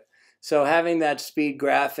public. So having that speed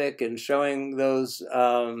graphic and showing those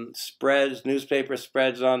spreads, newspaper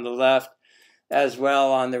spreads on the left, as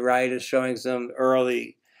well on the right, is showing some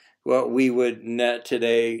early, what we would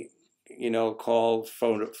today call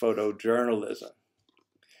photojournalism.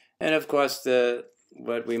 And of course,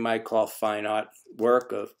 what we might call fine art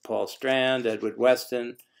work of Paul Strand, Edward Weston,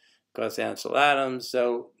 of course, Ansel Adams.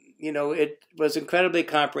 So, it was incredibly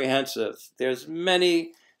comprehensive. There's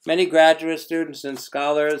many graduate students and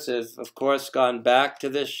scholars have, of course, gone back to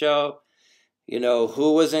this show.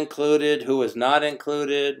 Who was included, who was not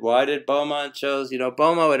included, why did Beaumont chose?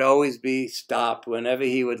 Beaumont would always be stopped whenever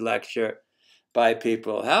he would lecture by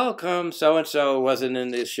people. How come so-and-so wasn't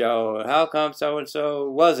in this show? How come so-and-so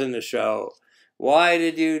was in the show? Why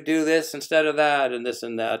did you do this instead of that, and this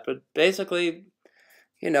and that? But basically,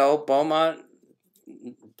 Beaumont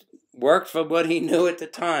worked from what he knew at the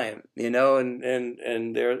time, and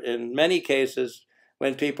there, in many cases,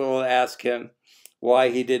 when people ask him why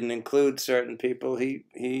he didn't include certain people,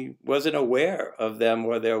 he wasn't aware of them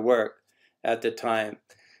or their work at the time,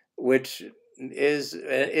 which is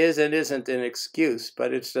and isn't an excuse,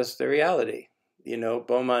 but it's just the reality.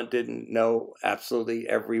 Beaumont didn't know absolutely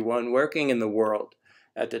everyone working in the world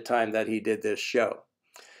at the time that he did this show.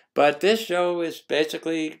 But this show is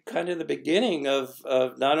basically kind of the beginning of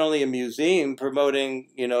not only a museum promoting,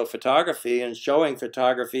 photography and showing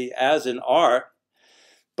photography as an art,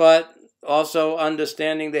 but also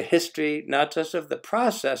understanding the history, not just of the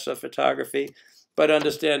process of photography, but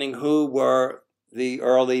understanding who were the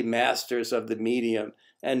early masters of the medium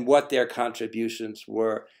and what their contributions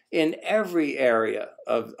were in every area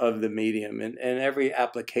of the medium and every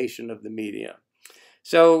application of the medium.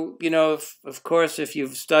 So, of course, if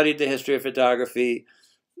you've studied the history of photography,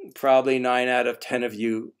 probably 9 out of 10 of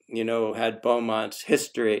you, had Beaumont's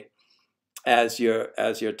history as your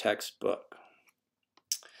textbook.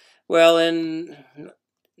 Well, in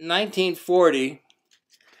 1940,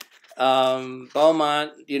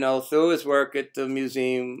 Beaumont, through his work at the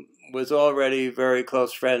museum, was already very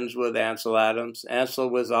close friends with Ansel Adams. Ansel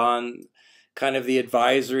was on kind of the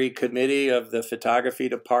advisory committee of the photography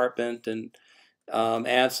department, and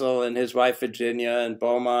Ansel and his wife Virginia and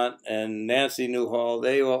Beaumont and Nancy Newhall,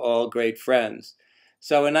 they were all great friends.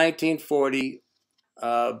 So in 1940,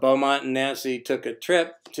 Beaumont and Nancy took a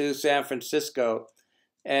trip to San Francisco,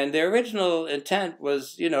 and their original intent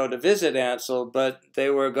was, to visit Ansel, but they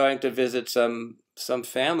were going to visit some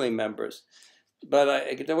family members.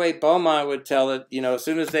 But the way Beaumont would tell it, as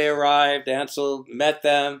soon as they arrived, Ansel met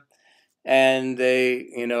them, and they,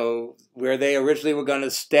 where they originally were going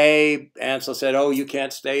to stay, Ansel said, "Oh, you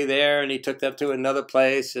can't stay there," and he took them to another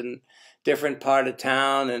place in different part of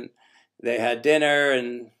town, and they had dinner,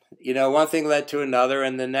 and one thing led to another.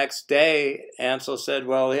 And the next day, Ansel said,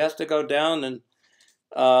 "Well, he has to go down and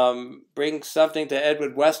bring something to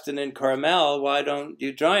Edward Weston in Carmel. Why don't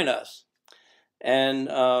you join us?" And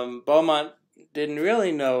Beaumont didn't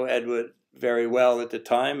really know Edward very well at the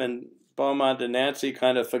time, and Beaumont and Nancy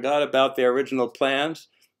kind of forgot about their original plans,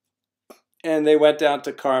 and they went down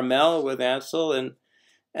to Carmel with Ansel and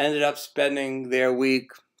ended up spending their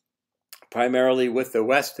week primarily with the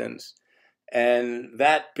Westons. And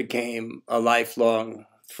that became a lifelong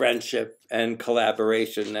friendship and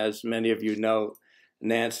collaboration. As many of you know,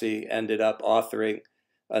 Nancy ended up authoring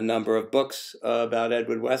a number of books about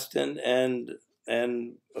Edward Weston, and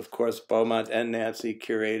of course, Beaumont and Nancy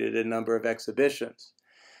curated a number of exhibitions.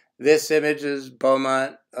 This image is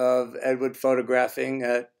Beaumont of Edward photographing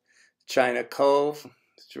at China Cove.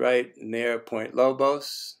 It's right near Point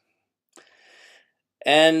Lobos.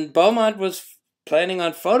 And Beaumont was planning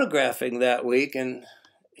on photographing that week, and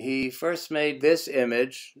he first made this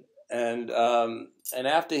image. And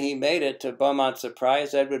after he made it, to Beaumont's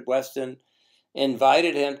surprise, Edward Weston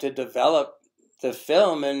invited him to develop the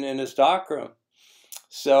film in his darkroom.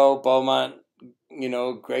 So Beaumont,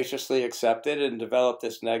 graciously accepted and developed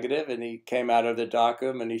this negative, and he came out of the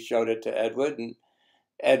darkroom and he showed it to Edward, and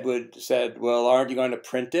Edward said, "Well, aren't you going to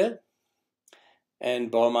print it?"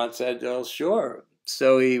 And Beaumont said, "Oh, sure."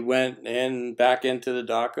 So he went back into the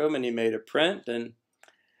darkroom and he made a print and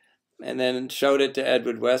then showed it to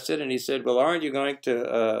Edward Weston, and he said, "Well, aren't you going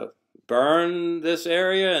to burn this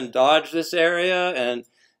area and dodge this area?" And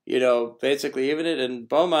basically even it. And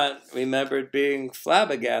Beaumont remembered being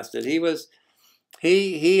flabbergasted.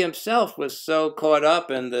 He himself was so caught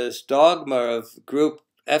up in this dogma of Group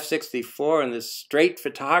F-64 and this straight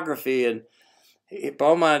photography. And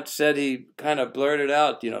Beaumont said, he kind of blurted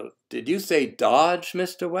out, "Did you say dodge,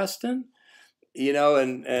 Mr. Weston?"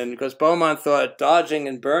 And because Beaumont thought dodging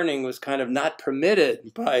and burning was kind of not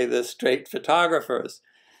permitted by the straight photographers.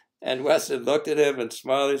 And Weston looked at him and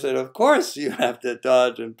smiled. He said, "Of course you have to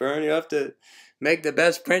dodge and burn. You have to make the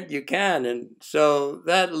best print you can." And so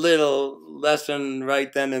that little lesson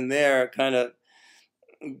right then and there kind of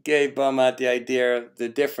gave Beaumont the idea of the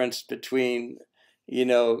difference between,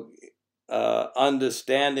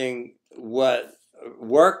 understanding what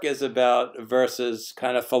work is about versus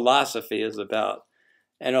kind of philosophy is about.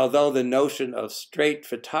 And although the notion of straight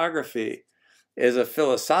photography is a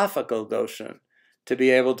philosophical notion, to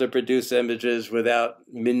be able to produce images without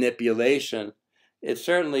manipulation, it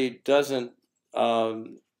certainly doesn't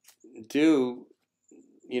do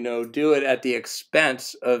it at the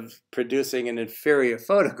expense of producing an inferior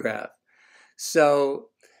photograph.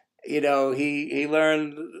 So, he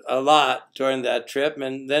learned a lot during that trip.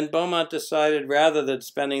 And then Beaumont decided, rather than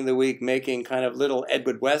spending the week making kind of little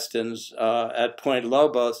Edward Westons at Point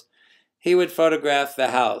Lobos, he would photograph the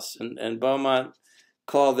house. And Beaumont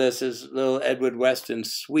called this his little Edward Weston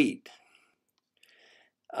suite.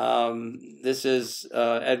 This is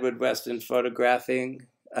Edward Weston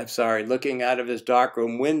looking out of his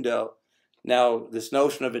darkroom window. Now, this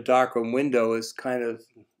notion of a darkroom window is kind of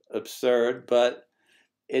absurd, but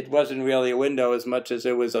it wasn't really a window as much as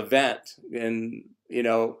it was a vent. And,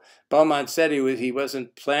 Beaumont said he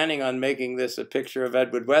wasn't planning on making this a picture of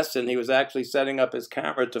Edward Weston. He was actually setting up his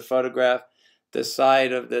camera to photograph the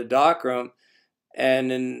side of the darkroom.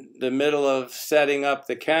 And in the middle of setting up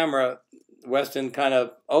the camera, Weston kind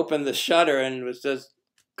of opened the shutter and was just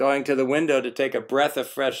going to the window to take a breath of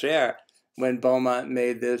fresh air when Beaumont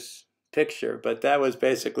made this picture. But that was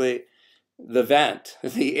basically the vent,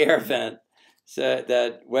 the air vent, so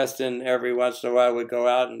that Weston every once in a while would go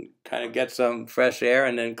out and kind of get some fresh air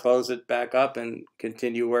and then close it back up and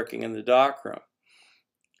continue working in the darkroom.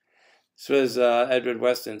 This was Edward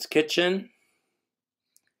Weston's kitchen.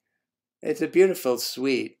 It's a beautiful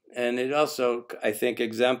suite, and it also, I think,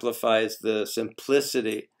 exemplifies the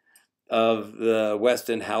simplicity of the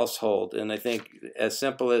Weston household. And I think as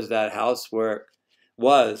simple as that housework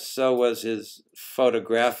was, so was his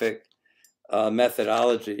photographic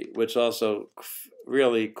methodology, which also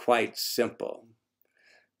really quite simple.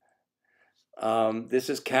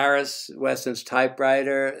 This is Caris Weston's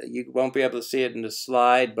typewriter. You won't be able to see it in the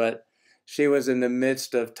slide, but she was in the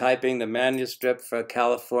midst of typing the manuscript for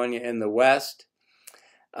California in the West.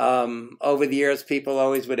 Over the years, people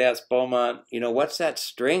always would ask Beaumont, what's that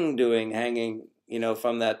string doing hanging,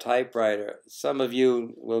 from that typewriter? Some of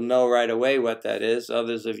you will know right away what that is.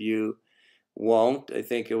 Others of you won't. I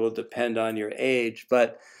think it will depend on your age.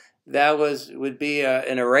 But that would be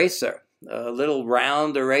an eraser, a little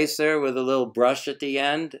round eraser with a little brush at the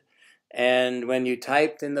end. And when you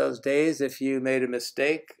typed in those days, if you made a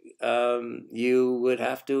mistake, you would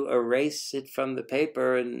have to erase it from the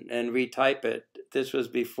paper and retype it. This was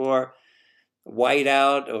before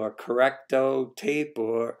whiteout or correcto tape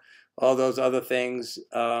or all those other things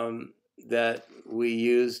that we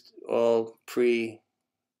used, all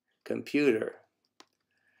pre-computer.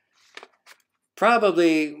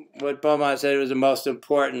 Probably what Beaumont said was the most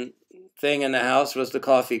important thing in the house was the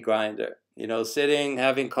coffee grinder. You know, sitting,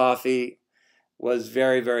 having coffee was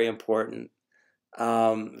very, very important.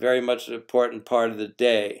 Very much an important part of the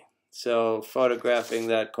day. So photographing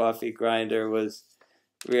that coffee grinder was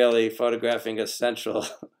really photographing a central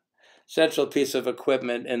piece of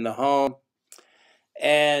equipment in the home.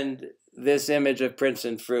 And this image of Prince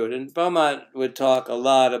and Fruit. And Beaumont would talk a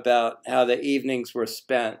lot about how the evenings were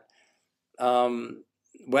spent.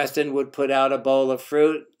 Weston would put out a bowl of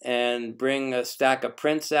fruit and bring a stack of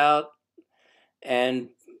prints out and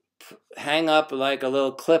hang up like a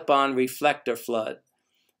little clip-on reflector flood.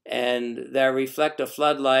 And that reflector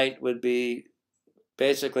floodlight would be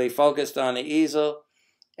basically focused on the easel,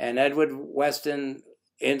 and Edward Weston,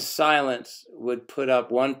 in silence, would put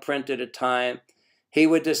up one print at a time. He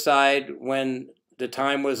would decide when the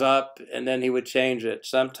time was up, and then he would change it.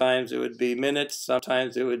 Sometimes it would be minutes,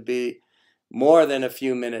 sometimes it would be more than a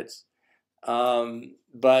few minutes.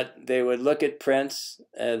 But they would look at prints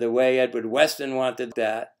the way Edward Weston wanted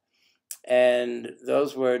that. And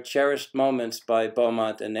those were cherished moments by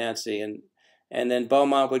Beaumont and Nancy. And then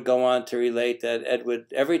Beaumont would go on to relate that Edward,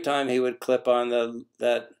 every time he would clip on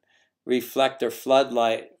that reflector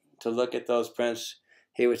floodlight to look at those prints,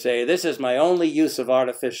 he would say, "This is my only use of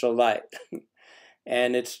artificial light."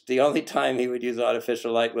 And it's the only time he would use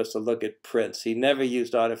artificial light was to look at prints. He never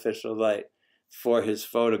used artificial light for his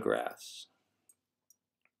photographs.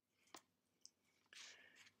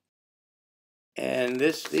 And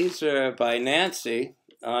these are by Nancy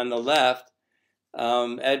on the left.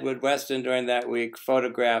 Edward Weston during that week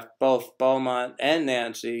photographed both Beaumont and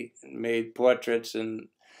Nancy, made portraits, and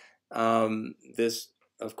this,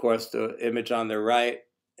 of course, the image on the right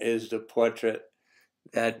is the portrait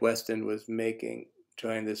that Weston was making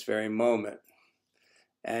during this very moment.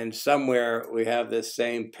 And somewhere we have this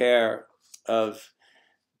same pair of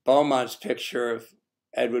Beaumont's picture of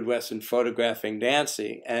Edward Weston photographing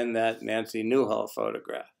Nancy and that Nancy Newhall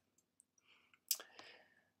photograph.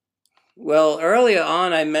 Well, earlier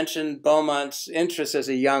on I mentioned Beaumont's interest as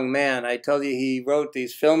a young man. I told you he wrote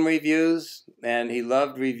these film reviews and he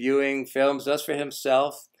loved reviewing films just for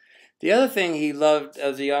himself. The other thing he loved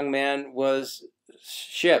as a young man was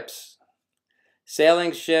ships,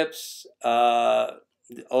 sailing ships,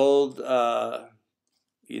 old,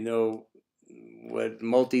 you know, what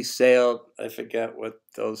multi-sail, I forget what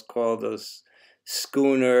those called, those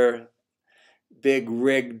schooner, big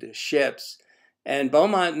rigged ships. And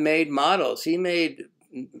Beaumont made models. He made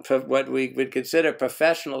what we would consider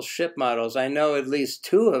professional ship models. I know at least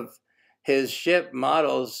 2 of his ship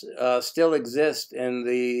models still exist in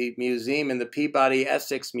the museum, in the Peabody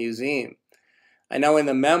Essex Museum. I know in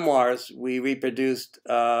the memoirs we reproduced,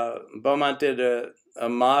 Beaumont did a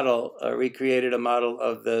model, recreated a model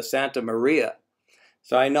of the Santa Maria.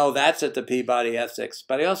 So I know that's at the Peabody Essex,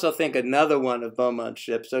 but I also think another one of Beaumont's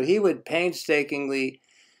ships. So he would painstakingly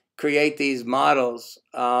create these models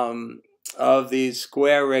of these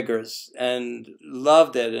square riggers and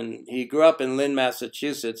loved it. And he grew up in Lynn,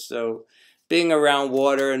 Massachusetts, so being around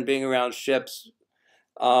water and being around ships,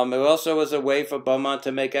 it also was a way for Beaumont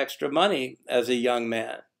to make extra money as a young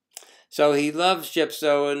man. So he loved ships.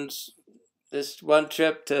 So in this one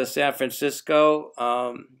trip to San Francisco,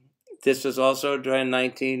 this was also during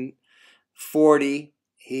 1940.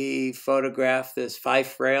 He photographed this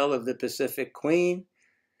fife rail of the Pacific Queen.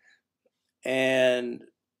 And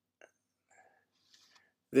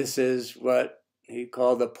this is what he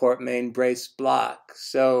called the Port Maine Brace Block.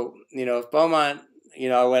 So, you know, if Beaumont, you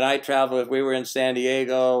know, when I travel, if we were in San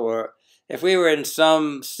Diego or if we were in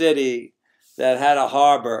some city that had a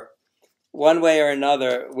harbor, one way or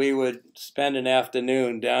another, we would spend an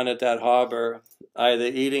afternoon down at that harbor, either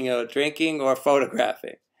eating or drinking or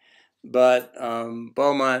photographing. But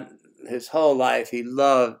Beaumont, his whole life, he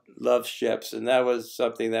loved ships, and that was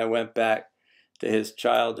something that went back to his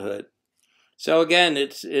childhood. So again,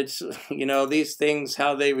 it's you know, these things,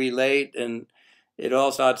 how they relate, and it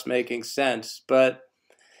all starts making sense. But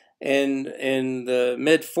in the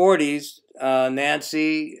mid-40s,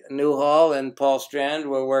 Nancy Newhall and Paul Strand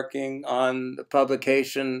were working on the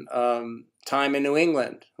publication Time in New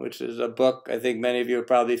England, which is a book I think many of you are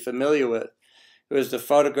probably familiar with. It was the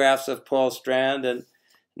photographs of Paul Strand, and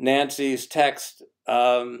Nancy's text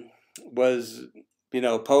was, you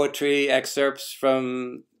know, poetry, excerpts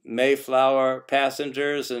from Mayflower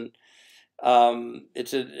passengers, and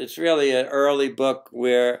it's really an early book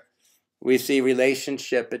where we see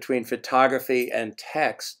relationship between photography and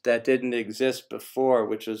text that didn't exist before,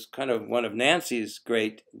 which was kind of one of Nancy's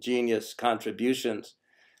great genius contributions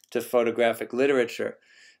to photographic literature.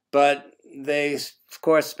 But they, of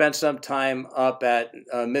course, spent some time up at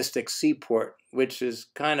Mystic Seaport, which is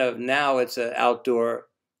kind of, now it's an outdoor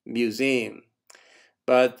museum.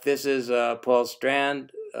 But this is Paul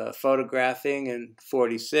Strand photographing in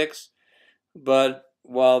 '46. But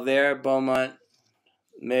while there, Beaumont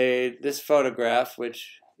made this photograph,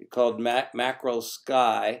 which he called Mackerel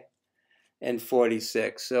Sky, in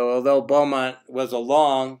 '46. So although Beaumont was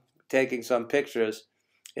along taking some pictures,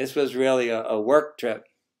 this was really a work trip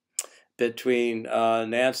between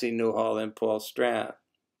Nancy Newhall and Paul Strand.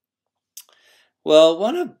 Well,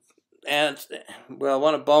 one of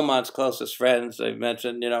Beaumont's closest friends, I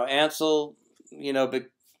mentioned, Ansel,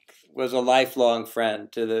 was a lifelong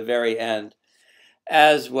friend to the very end,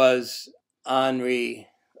 as was Henri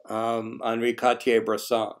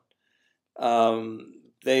Cartier-Bresson.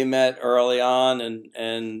 They met early on,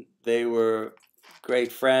 and they were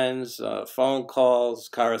great friends, phone calls,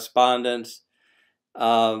 correspondence. They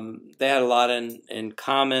had a lot in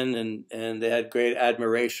common, and they had great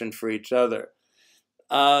admiration for each other.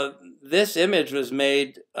 This image was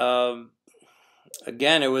made,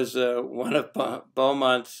 again, it was one of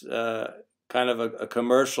Beaumont's kind of a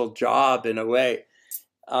commercial job in a way.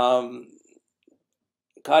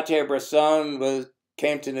 Cartier-Bresson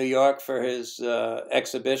came to New York for his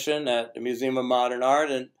exhibition at the Museum of Modern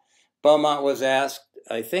Art, and Beaumont was asked,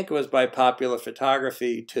 I think it was by Popular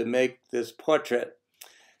Photography, to make this portrait.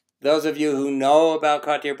 Those of you who know about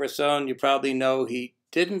Cartier-Bresson, you probably know he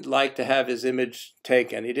didn't like to have his image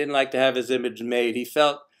taken. He didn't like to have his image made. He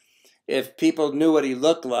felt if people knew what he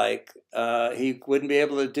looked like, he wouldn't be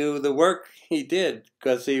able to do the work he did,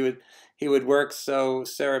 because he would work so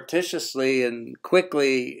surreptitiously and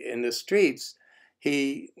quickly in the streets.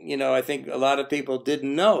 I think a lot of people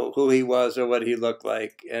didn't know who he was or what he looked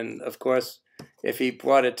like. And of course, if he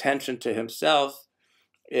brought attention to himself,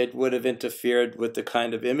 it would have interfered with the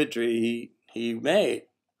kind of imagery he made.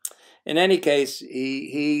 In any case,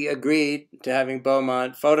 he agreed to having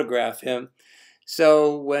Beaumont photograph him.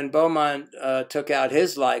 So when Beaumont took out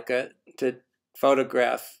his Leica to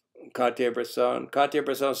photograph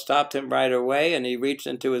Cartier-Bresson stopped him right away, and he reached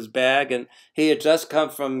into his bag, and he had just come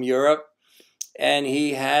from Europe, and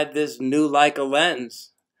he had this new Leica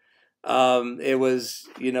lens. It was,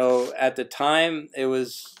 at the time, it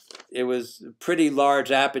was a pretty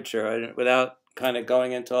large aperture, without kind of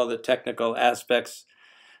going into all the technical aspects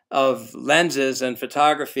of lenses and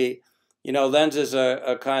photography. Lenses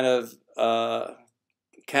are kind of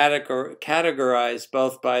categorized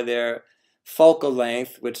both by their focal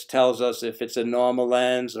length, which tells us if it's a normal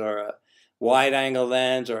lens or a wide-angle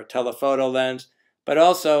lens or a telephoto lens, but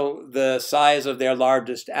also the size of their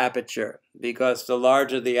largest aperture, because the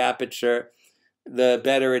larger the aperture, the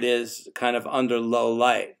better it is kind of under low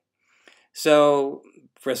light. So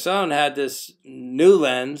Bresson had this new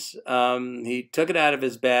lens. He took it out of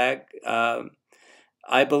his bag.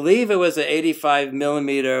 I believe it was an 85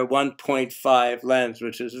 millimeter 1.5 lens,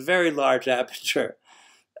 which is a very large aperture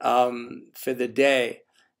for the day.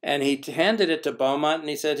 And he handed it to Beaumont, and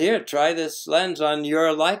he said, "Here, try this lens on your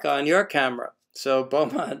Leica, on your camera." So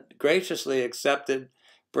Beaumont graciously accepted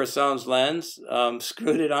Bresson's lens,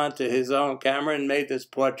 screwed it onto his own camera, and made this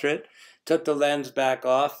portrait, took the lens back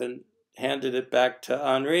off, and handed it back to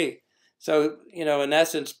Henri. So, in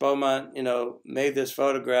essence, Beaumont, made this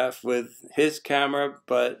photograph with his camera,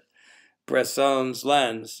 but Bresson's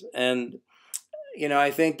lens. And,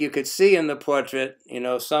 I think you could see in the portrait,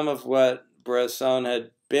 some of what Bresson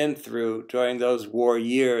had been through during those war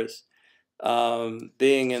years,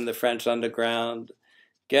 being in the French underground,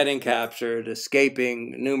 getting captured,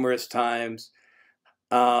 escaping numerous times,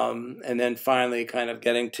 and then finally kind of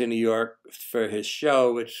getting to New York for his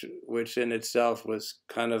show, which in itself was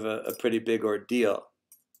kind of a pretty big ordeal.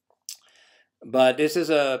 But this is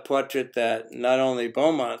a portrait that not only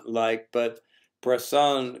Beaumont liked, but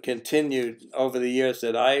Bresson continued over the years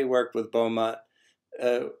that I worked with Beaumont.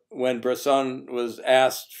 When Bresson was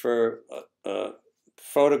asked for a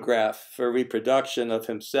photograph for reproduction of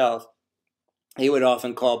himself, he would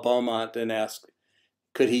often call Beaumont and ask,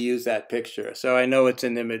 could he use that picture? So I know it's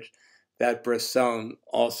an image that Bresson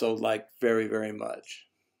also liked very, very much.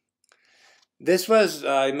 This was,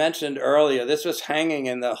 I mentioned earlier, this was hanging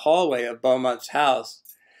in the hallway of Beaumont's house.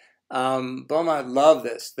 Beaumont loved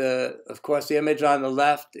this. Of course, the image on the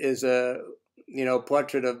left is a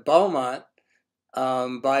portrait of Beaumont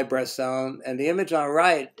by Bresson. And the image on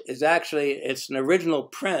right is actually, it's an original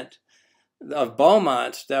print of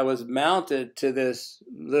Beaumont that was mounted to this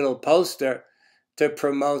little poster to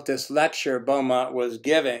promote this lecture Beaumont was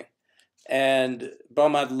giving. And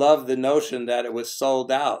Beaumont loved the notion that it was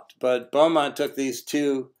sold out. But Beaumont took these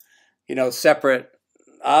two, separate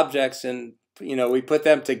objects, and, we put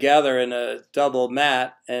them together in a double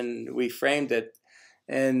mat and we framed it.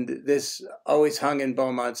 And this always hung in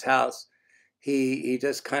Beaumont's house. He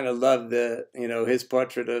just kind of loved his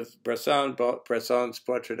portrait of Bresson, Bresson's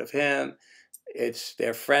portrait of him. It's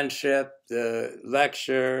their friendship, the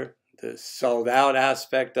lecture, the sold out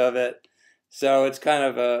aspect of it. So it's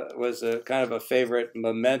was a kind of a favorite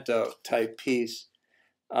memento type piece.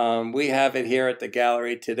 We have it here at the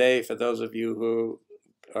gallery today for those of you who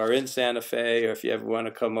are in Santa Fe, or if you ever want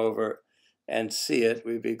to come over and see it,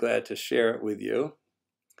 we'd be glad to share it with you.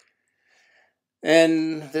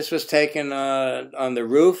 And this was taken on the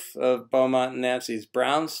roof of Beaumont and Nancy's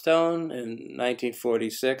brownstone in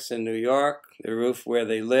 1946 in New York, the roof where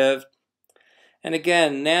they lived. And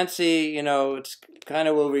again, Nancy, it's kind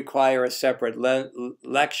of will require a separate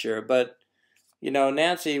lecture, but,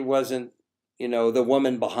 Nancy wasn't, the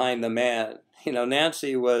woman behind the man.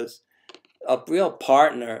 Nancy was a real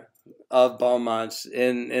partner of Beaumont's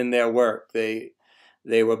in their work. They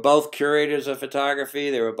were both curators of photography.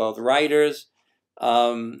 They were both writers.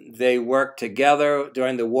 They worked together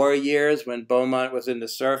during the war years when Beaumont was in the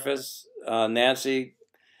service. Nancy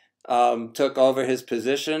took over his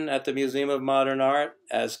position at the Museum of Modern Art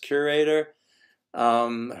as curator.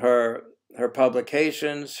 Her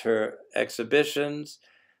publications, her exhibitions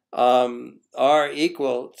are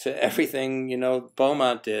equal to everything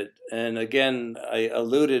Beaumont did. And again, I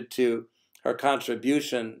alluded to her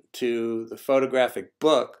contribution to the photographic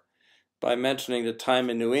book by mentioning the time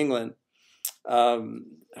in New England.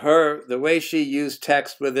 The way she used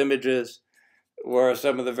text with images were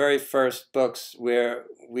some of the very first books where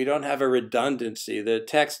we don't have a redundancy. The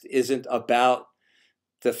text isn't about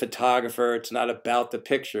the photographer. It's not about the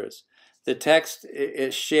pictures. The text,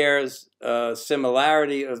 it shares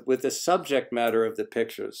similarity with the subject matter of the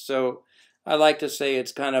pictures. So I like to say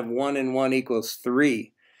it's kind of 1 and 1 equals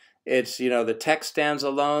 3. It's, the text stands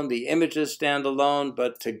alone, the images stand alone,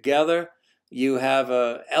 but together you have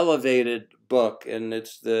a elevated book. And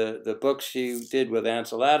it's the book she did with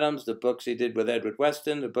Ansel Adams, the book she did with Edward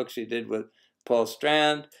Weston, the book she did with Paul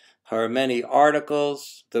Strand, her many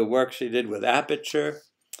articles, the work she did with Aperture,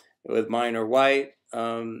 with Minor White.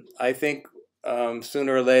 I think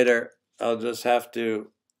sooner or later I'll just have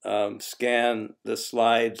to scan the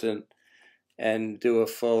slides and do a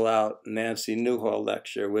full out Nancy Newhall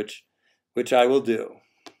lecture, which I will do.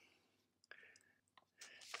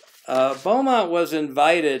 Beaumont was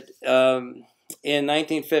invited in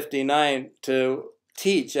 1959 to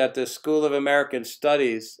teach at the School of American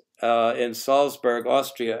Studies in Salzburg,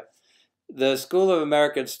 Austria. The School of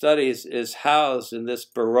American Studies is housed in this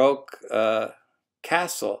Baroque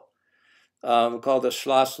castle called the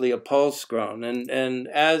Schloss Leopoldskron. And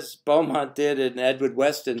as Beaumont did in Edward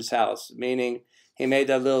Weston's house, meaning he made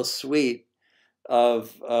that little suite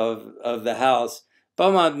of the house,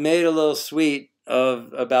 Beaumont made a little suite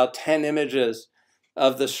of about 10 images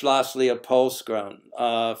of the Schloss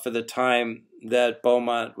Leopoldskron for the time that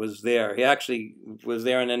Beaumont was there. He actually was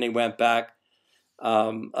there and then he went back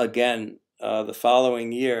again the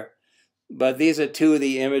following year. But these are two of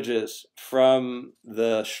the images from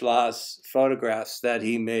the Schloss photographs that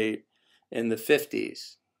he made in the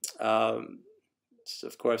 50s. It's,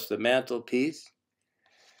 of course, the mantelpiece.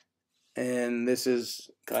 And this is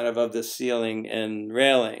kind of the ceiling and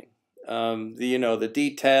railing. The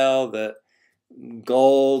detail, the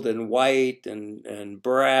gold and white and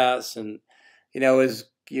brass, and, as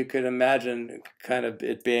you could imagine, kind of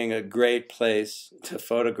it being a great place to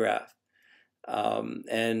photograph.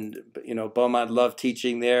 Beaumont loved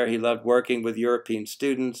teaching there. He loved working with European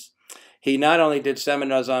students. He not only did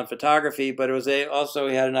seminars on photography, but also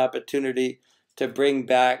he had an opportunity to bring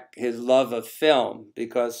back his love of film,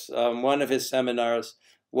 because one of his seminars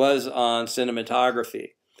was on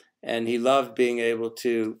cinematography. And he loved being able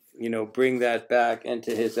to, bring that back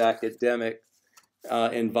into his academic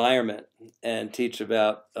environment and teach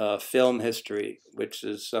about film history, which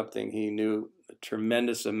is something he knew a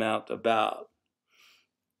tremendous amount about.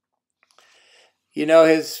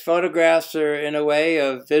 His photographs are, in a way,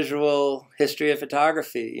 a visual history of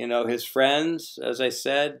photography. His friends, as I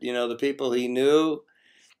said, the people he knew,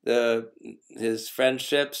 his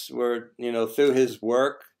friendships were, through his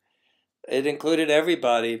work. It included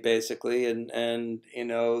everybody basically, and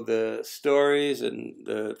the stories and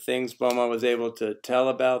the things Beaumont was able to tell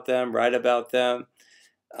about them, write about them.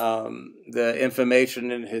 The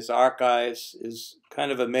information in his archives is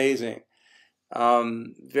kind of amazing.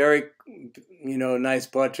 Very, nice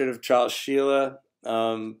portrait of Charles Sheila.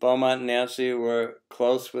 Beaumont and Nancy were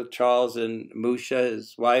close with Charles and Musha,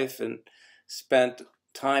 his wife, and spent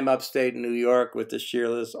time upstate New York with the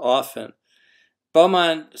Sheilas often.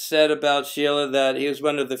 Beaumont said about Sheila that he was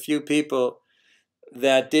one of the few people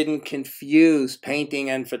that didn't confuse painting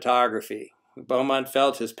and photography. Beaumont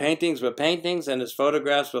felt his paintings were paintings and his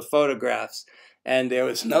photographs were photographs, and there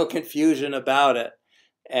was no confusion about it.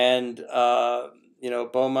 And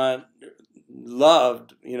Beaumont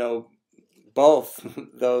loved both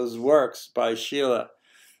those works by Sheila.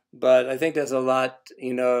 But I think there's a lot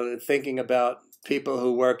thinking about people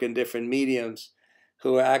who work in different mediums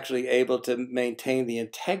who are actually able to maintain the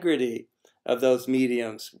integrity of those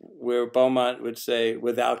mediums, where Beaumont would say,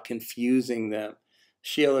 without confusing them.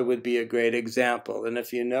 Sheila would be a great example. And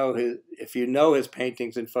if you know his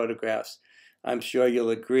paintings and photographs, I'm sure you'll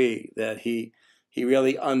agree that he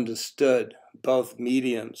really understood both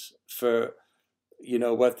mediums for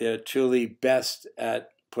what they're truly best at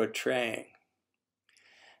portraying.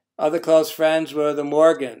 Other close friends were the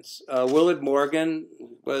Morgans. Willard Morgan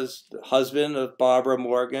was the husband of Barbara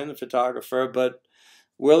Morgan, a photographer, but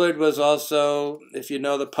Willard was also, if you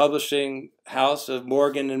know, the publishing house of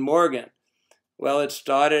Morgan and Morgan. Well, it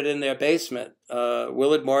started in their basement.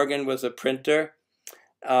 Willard Morgan was a printer.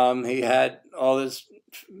 He had all this,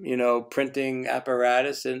 printing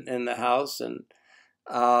apparatus in the house, and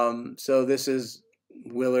so this is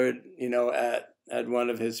Willard, at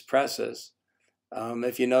one of his presses.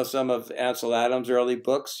 If you know some of Ansel Adams' early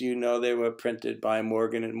books, you know they were printed by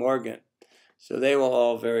Morgan and Morgan. So they were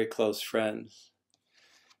all very close friends.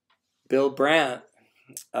 Bill Brandt,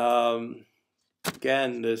 again,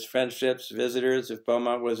 there's friendships, visitors. If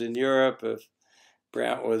Beaumont was in Europe, if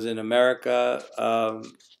Brandt was in America,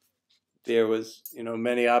 there was,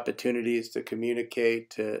 many opportunities to communicate,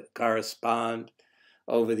 to correspond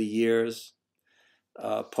over the years.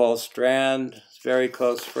 Paul Strand, very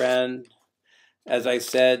close friend. As I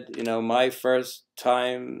said, my first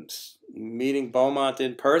time meeting Beaumont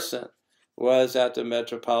in person was at the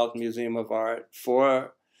Metropolitan Museum of Art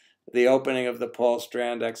for the opening of the Paul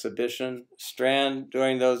Strand exhibition. Strand,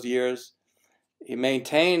 during those years, he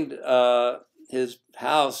maintained his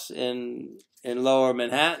house in Lower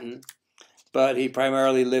Manhattan, but he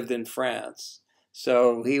primarily lived in France.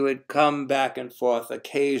 So he would come back and forth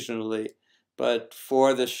occasionally, but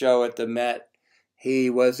for the show at the Met, he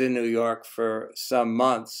was in New York for some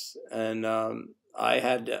months, and I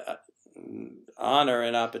had the honor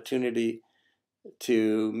and opportunity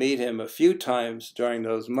to meet him a few times during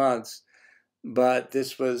those months, but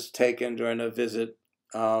this was taken during a visit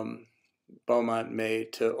Beaumont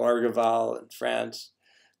made to Orgeval in France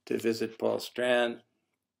to visit Paul Strand.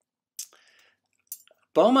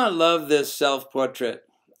 Beaumont loved this self-portrait,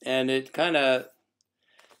 and it kind of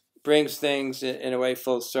brings things in a way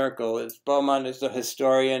full circle. Beaumont is the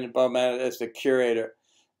historian, and Beaumont is the curator.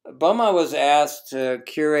 Beaumont was asked to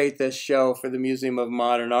curate this show for the Museum of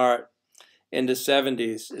Modern Art in the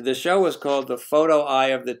 70s. The show was called The Photo Eye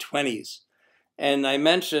of the 20s. And I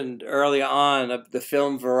mentioned early on the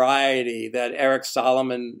film Variety, that Eric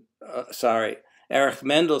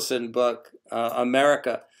Mendelsohn book,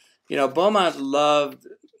 America. Beaumont loved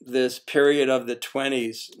this period of the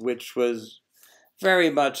 20s, which was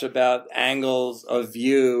very much about angles of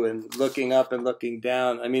view and looking up and looking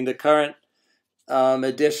down. I mean, the current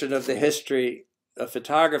edition of the History of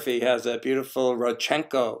Photography has a beautiful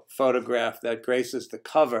Rodchenko photograph that graces the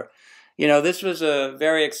cover. This was a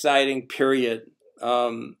very exciting period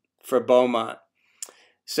for Beaumont.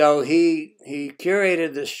 So he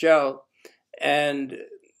curated the show, and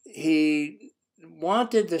he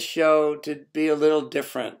wanted the show to be a little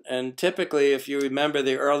different. And typically, if you remember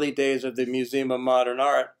the early days of the Museum of Modern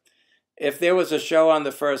Art, if there was a show on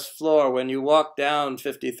the first floor, when you walked down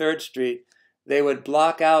 53rd Street, they would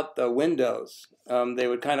block out the windows. They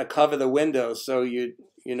would kind of cover the windows, so you'd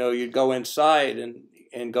go inside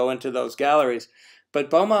and go into those galleries.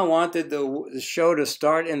 But Beaumont wanted the show to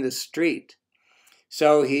start in the street.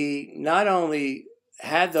 So he not only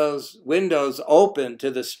had those windows open to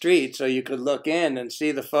the street so you could look in and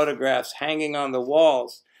see the photographs hanging on the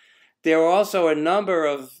walls, there were also a number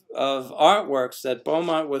of artworks that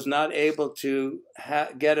Beaumont was not able to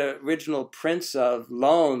get original prints of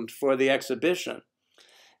loaned for the exhibition.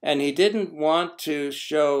 And he didn't want to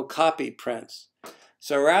show copy prints.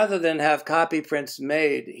 So rather than have copy prints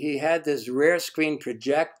made, he had this rear screen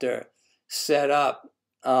projector set up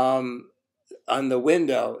on the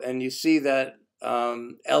window, and you see that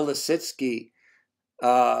El Lissitzky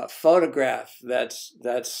photograph, that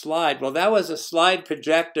slide. Well, that was a slide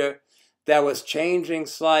projector that was changing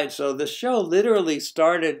slides. So the show literally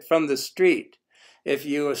started from the street. If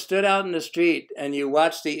you stood out in the street and you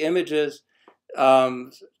watched the images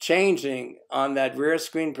changing on that rear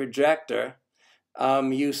screen projector,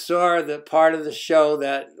 you saw the part of the show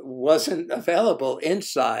that wasn't available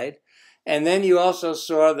inside. And then you also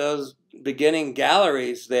saw those beginning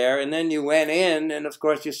galleries there. And then you went in, and of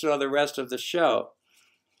course, you saw the rest of the show.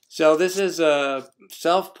 So this is a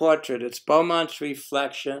self-portrait. It's Beaumont's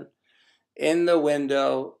reflection in the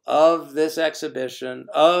window of this exhibition,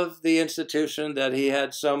 of the institution that he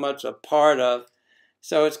had so much a part of.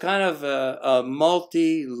 So it's kind of a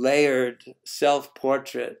multi-layered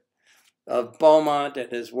self-portrait of Beaumont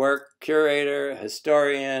and his work, curator,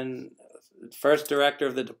 historian, first director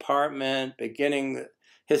of the department, beginning the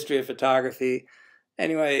history of photography.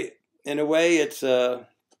 Anyway, in a way, it's a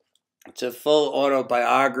full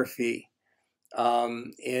autobiography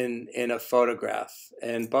in a photograph.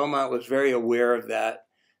 And Beaumont was very aware of that,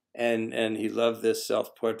 and he loved this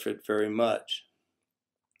self-portrait very much.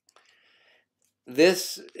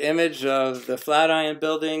 This image of the Flatiron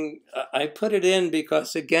Building, I put it in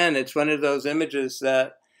because, again, it's one of those images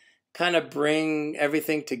that kind of bring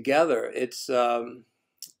everything together. It's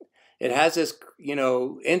it has this,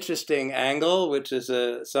 interesting angle, which is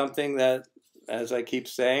something that, as I keep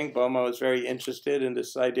saying, Beaumont was very interested in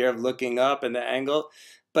this idea of looking up and the angle.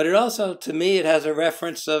 But it also, to me, it has a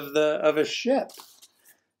reference of a ship.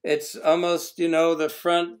 It's almost, the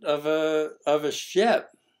front of a ship.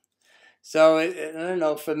 So I don't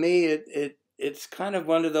know. For me, it's kind of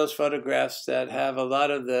one of those photographs that have a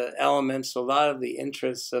lot of the elements, a lot of the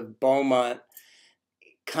interests of Beaumont,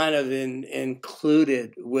 kind of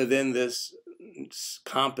included within this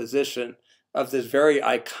composition of this very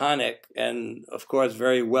iconic and, of course,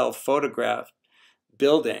 very well photographed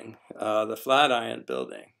building, the Flatiron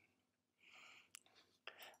Building.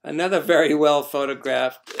 Another very well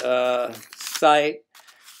photographed site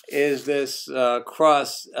is this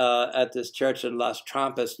cross at this church in Las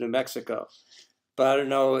Trampas, New Mexico. But I don't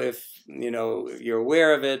know if you're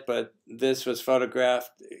aware of it, but this was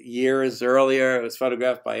photographed years earlier. It was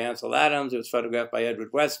photographed by Ansel Adams. It was photographed by Edward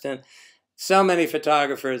Weston. So many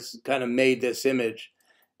photographers kind of made this image.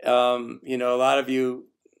 A lot of you,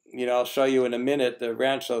 I'll show you in a minute, the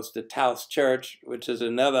Ranchos de Taos Church, which is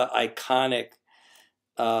another iconic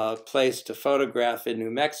place to photograph in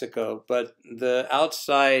New Mexico. But the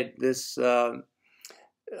outside, this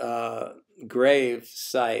grave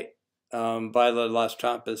site by the Las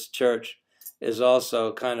Trampas Church is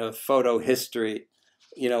also kind of photo history,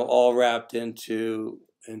 all wrapped into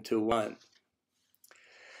one.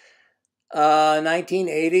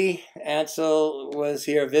 1980, Ansel was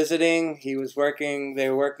here visiting. They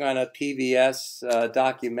were working on a PBS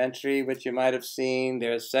documentary, which you might have seen.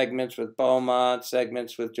 There's segments with Beaumont,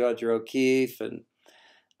 segments with Georgia O'Keeffe, and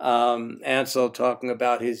Ansel talking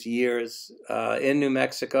about his years in New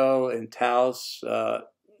Mexico, in Taos,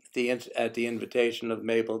 at the invitation of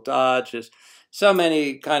Mabel Dodge. There's so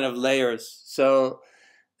many kind of layers. So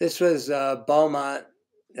this was Beaumont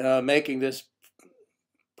making this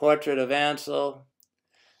portrait of Ansel.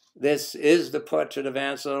 This is the portrait of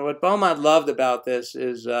Ansel. And what Beaumont loved about this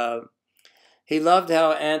is he loved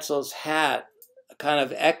how Ansel's hat kind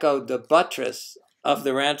of echoed the buttress of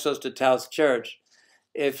the Ranchos de Taos Church.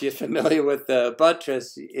 If you're familiar with the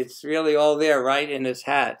buttress, it's really all there right in his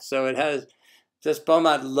hat. So it has, just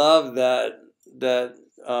Beaumont loved that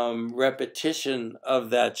repetition of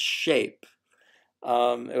that shape.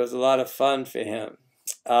 It was a lot of fun for him.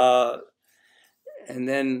 And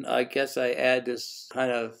then I guess I add this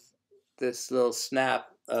little snap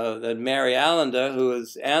that Mary Allender, who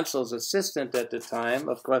was Ansel's assistant at the time,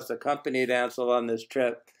 of course, accompanied Ansel on this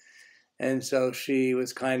trip. And so she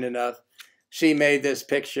was kind enough. She made this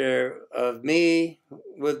picture of me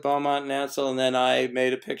with Beaumont and Ansel, and then I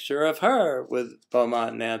made a picture of her with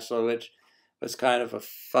Beaumont and Ansel, which was kind of a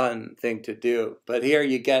fun thing to do. But here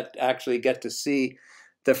you actually get to see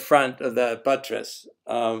the front of that buttress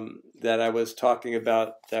that I was talking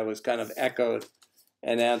about, that was kind of echoed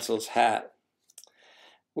in Ansel's hat.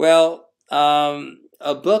 Well,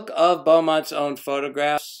 a book of Beaumont's own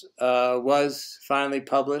photographs was finally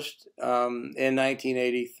published in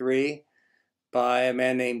 1983 by a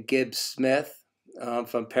man named Gibbs Smith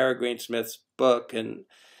from Peregrine Smith's book. And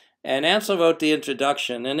Ansel wrote the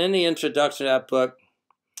introduction. And in the introduction to that book,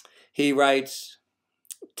 he writes,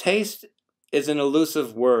 "Taste is an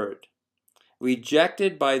elusive word,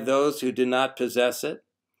 rejected by those who do not possess it,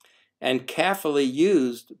 and carefully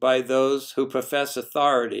used by those who profess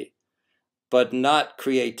authority, but not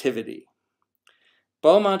creativity.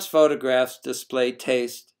 Beaumont's photographs display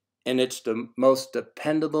taste in its most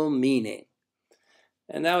dependable meaning.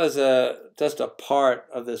 And that was just a part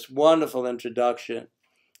of this wonderful introduction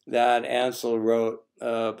that Ansel wrote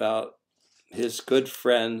about his good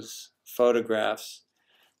friend's photographs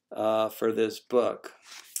for this book.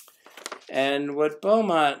 And what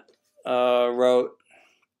Beaumont wrote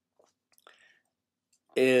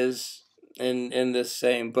is, in this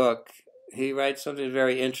same book, he writes something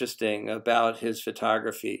very interesting about his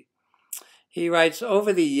photography. He writes,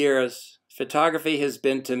 "Over the years, photography has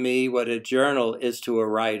been to me what a journal is to a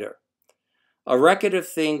writer, a record of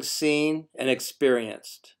things seen and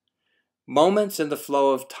experienced, moments in the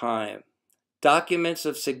flow of time, documents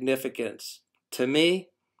of significance. To me,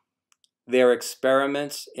 they're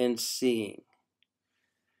experiments in seeing."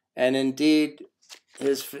 And indeed,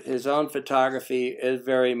 his own photography is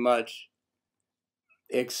very much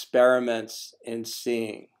experiments in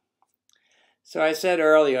seeing. So I said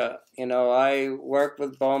earlier, I worked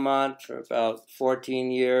with Beaumont for about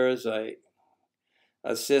 14 years. I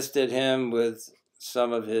assisted him with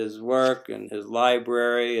some of his work and his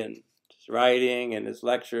library and his writing and his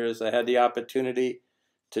lectures. I had the opportunity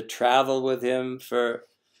to travel with him for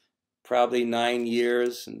probably 9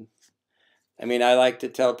 years. And I mean, I like to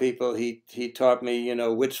tell people he taught me,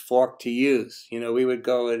 which fork to use. We would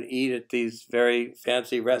go and eat at these very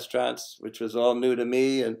fancy restaurants, which was all new to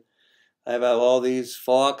me. And I have all these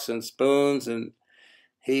forks and spoons, and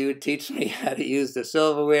he would teach me how to use the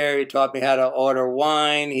silverware. He taught me how to order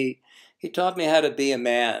wine. He taught me how to be a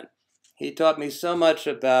man. He taught me so much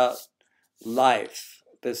about life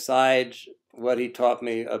besides what he taught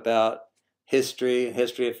me about history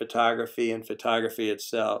of photography and photography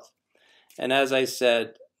itself. And as I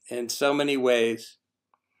said, in so many ways,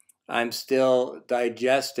 I'm still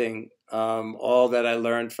digesting all that I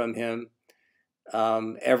learned from him.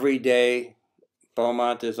 Every day,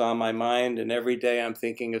 Beaumont is on my mind, and every day I'm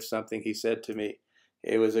thinking of something he said to me.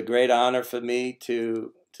 It was a great honor for me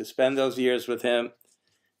to spend those years with him,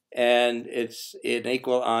 and it's an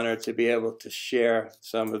equal honor to be able to share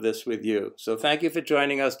some of this with you. So thank you for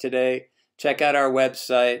joining us today. Check out our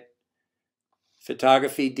website,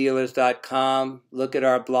 photographydealers.com. Look at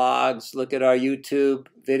our blogs, look at our YouTube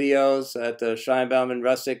videos at the Scheinbaum and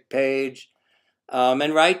Russick page,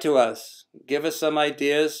 and write to us. Give us some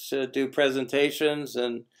ideas to do presentations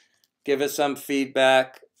and give us some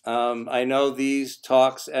feedback. I know these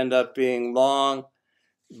talks end up being long,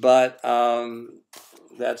 but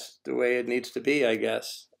that's the way it needs to be, I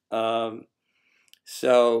guess.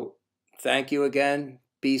 So thank you again.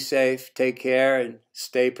 Be safe, take care, and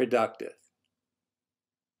stay productive.